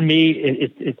 for me,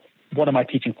 it's one of my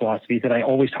teaching philosophies that I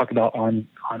always talk about on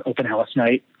open house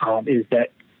night, is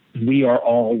that we are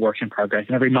all works in progress.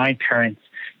 And I remind parents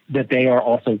that they are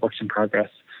also works in progress.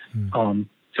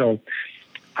 So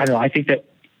I don't know, I think that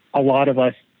a lot of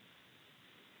us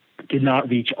did not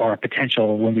reach our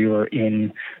potential when we were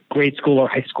in grade school or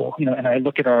high school, and I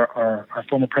look at our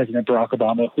former president, Barack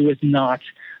Obama, who was not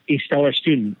a stellar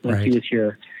student when he was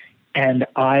here. And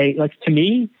to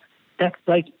me, that's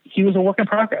like, he was a work in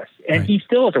progress, and he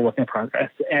still is a work in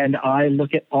progress. And I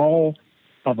look at all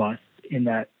of us in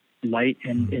that light,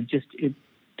 and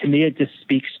to me, it just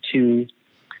speaks to,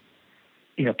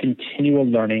 continual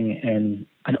learning and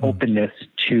an openness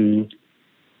to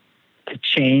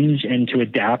change and to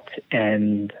adapt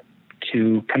and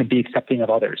to kind of be accepting of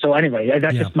others. So anyway,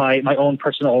 that's just my own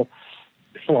personal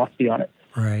philosophy on it.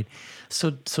 Right.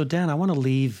 So Dan, I want to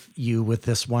leave you with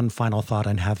this one final thought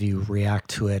and have you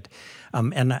react to it.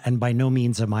 And by no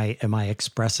means am I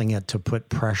expressing it to put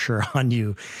pressure on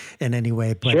you in any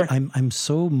way, but sure. I'm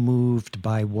so moved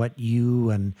by what you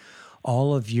and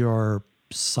all of your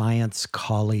science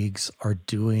colleagues are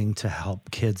doing to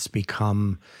help kids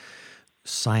become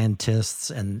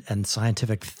scientists and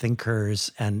scientific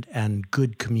thinkers and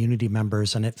good community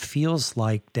members. And it feels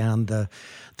like, Dan, the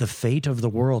fate of the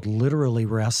world literally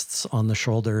rests on the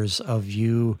shoulders of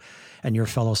you and your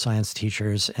fellow science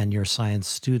teachers and your science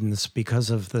students because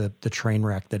of the train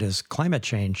wreck that is climate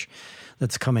change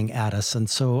that's coming at us. And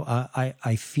so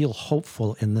I feel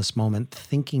hopeful in this moment,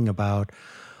 thinking about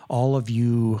all of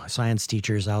you science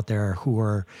teachers out there who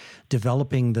are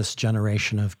developing this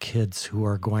generation of kids who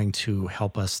are going to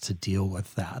help us to deal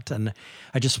with that. And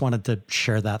I just wanted to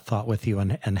share that thought with you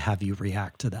and have you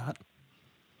react to that.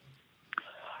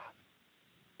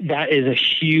 That is a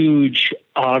huge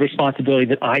responsibility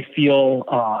that I feel,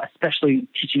 especially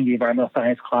teaching the environmental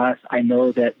science class. I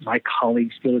know that my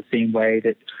colleagues feel the same way,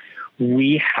 that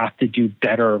we have to do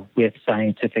better with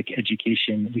scientific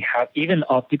education. We have, even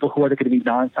of people who are going to be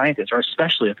non-scientists, or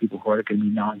especially of people who are going to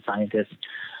be non-scientists.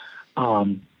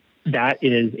 That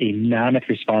is a mammoth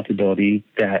responsibility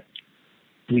that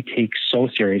we take so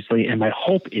seriously. And my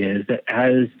hope is that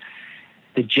as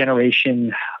the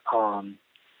generation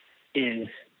is,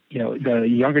 the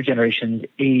younger generations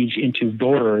age into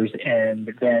voters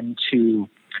and then to,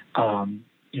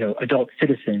 adult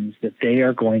citizens, that they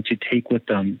are going to take with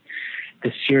them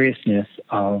the seriousness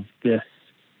of this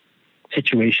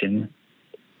situation.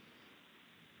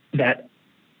 That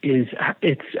is, I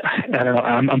don't know,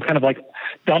 I'm kind of like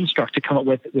dumbstruck to come up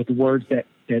with words that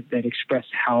express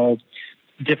how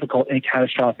difficult and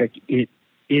catastrophic it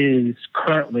is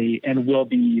currently and will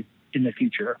be in the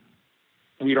future.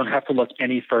 We don't have to look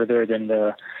any further than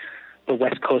the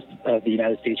west coast of the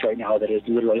United States right now that is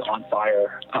literally on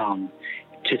fire,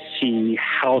 to see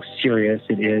how serious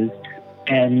it is.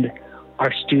 And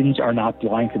our students are not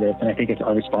blind to this. And I think it's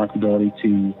our responsibility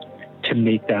to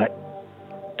make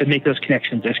those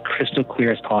connections as crystal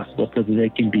clear as possible so that they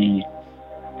can be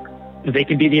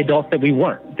the adults that we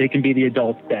weren't. They can be the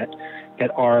adults that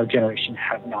our generation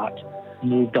have not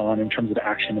moved on in terms of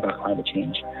action about climate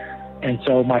change. And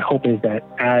so my hope is that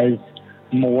as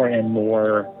more and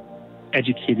more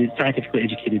scientifically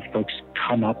educated folks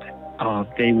come up,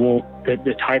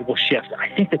 the tide will shift. I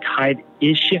think the tide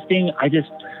is shifting.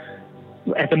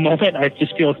 At the moment, I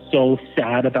just feel so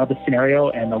sad about the scenario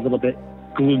and a little bit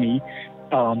gloomy,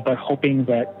 but hoping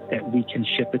that we can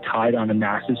shift the tide on a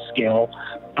massive scale.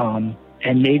 And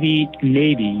maybe,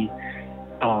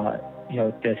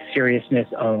 the seriousness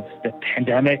of the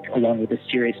pandemic, along with the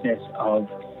seriousness of,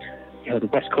 the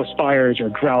West Coast fires or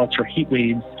droughts or heat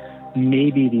waves,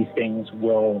 maybe these things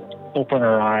will open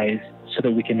our eyes so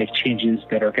that we can make changes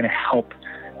that are going to help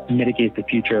mitigate the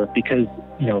future. Because,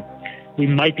 we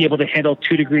might be able to handle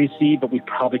 2 degrees C, but we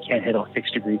probably can't handle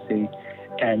 6 degrees C.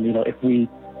 And, if we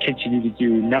continue to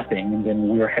do nothing, then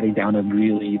we're heading down a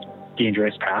really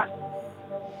dangerous path.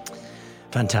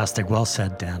 Fantastic. Well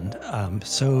said, Dan.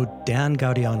 So Dan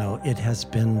Gaudiano, it has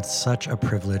been such a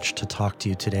privilege to talk to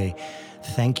you today.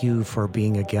 Thank you for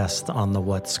being a guest on the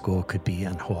What School Could Be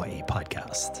in Hawaii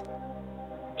podcast.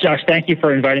 Josh, thank you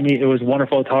for inviting me. It was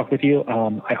wonderful to talk with you.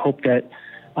 I hope that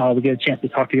we get a chance to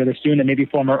talk together soon and maybe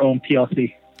form our own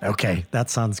PLC. Okay,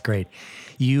 that sounds great.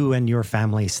 You and your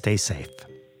family stay safe.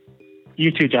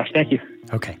 You too, Josh. Thank you.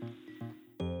 Okay.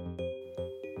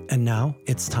 And now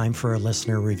it's time for a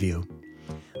listener review.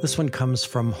 This one comes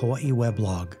from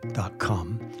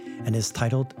hawaiiweblog.com and is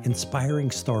titled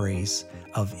Inspiring Stories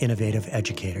of Innovative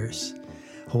Educators.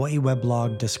 Hawaii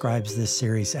Weblog describes this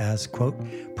series as, quote,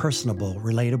 personable,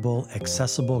 relatable,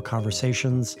 accessible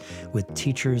conversations with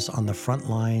teachers on the front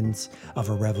lines of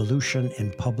a revolution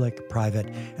in public,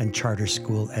 private, and charter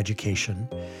school education.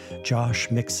 Josh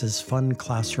mixes fun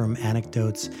classroom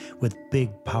anecdotes with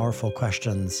big, powerful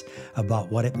questions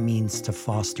about what it means to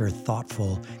foster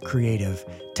thoughtful, creative,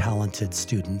 talented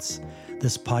students.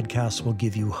 This podcast will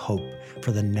give you hope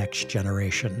for the next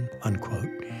generation, unquote.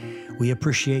 We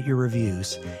appreciate your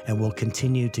reviews and will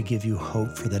continue to give you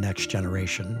hope for the next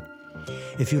generation.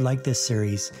 If you like this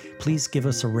series, please give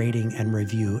us a rating and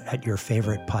review at your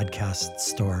favorite podcast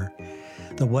store.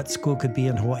 The What School Could Be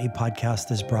in Hawaii podcast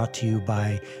is brought to you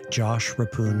by Josh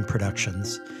Rappoon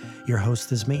Productions. Your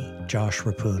host is me, Josh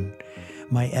Rappoon.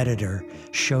 My editor,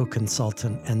 show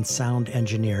consultant, and sound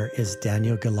engineer is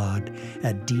Daniel Gilad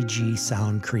at DG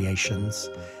Sound Creations.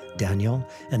 Daniel,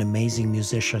 an amazing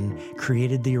musician,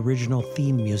 created the original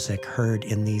theme music heard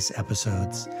in these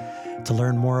episodes. To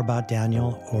learn more about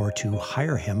Daniel or to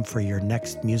hire him for your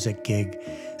next music gig,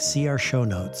 see our show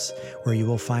notes, where you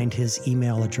will find his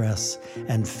email address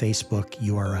and Facebook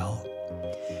URL.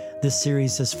 This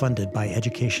series is funded by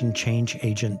education change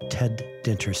agent Ted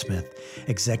Dintersmith,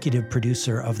 executive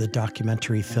producer of the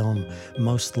documentary film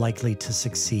Most Likely to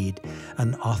Succeed,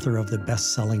 and author of the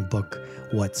best-selling book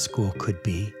What School Could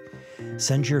Be.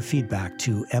 Send your feedback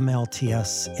to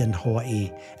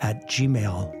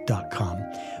mltsinhawaii@gmail.com.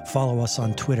 Follow us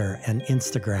on Twitter and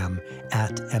Instagram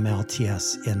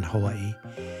 @mltsinhawaii.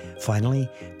 Finally,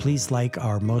 please like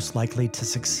our Most Likely to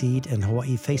Succeed in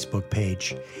Hawaii Facebook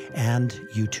page and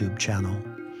YouTube channel.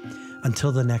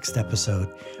 Until the next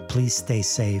episode, please stay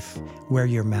safe, wear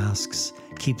your masks,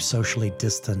 keep socially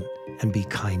distant, and be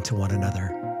kind to one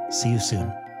another. See you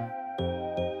soon.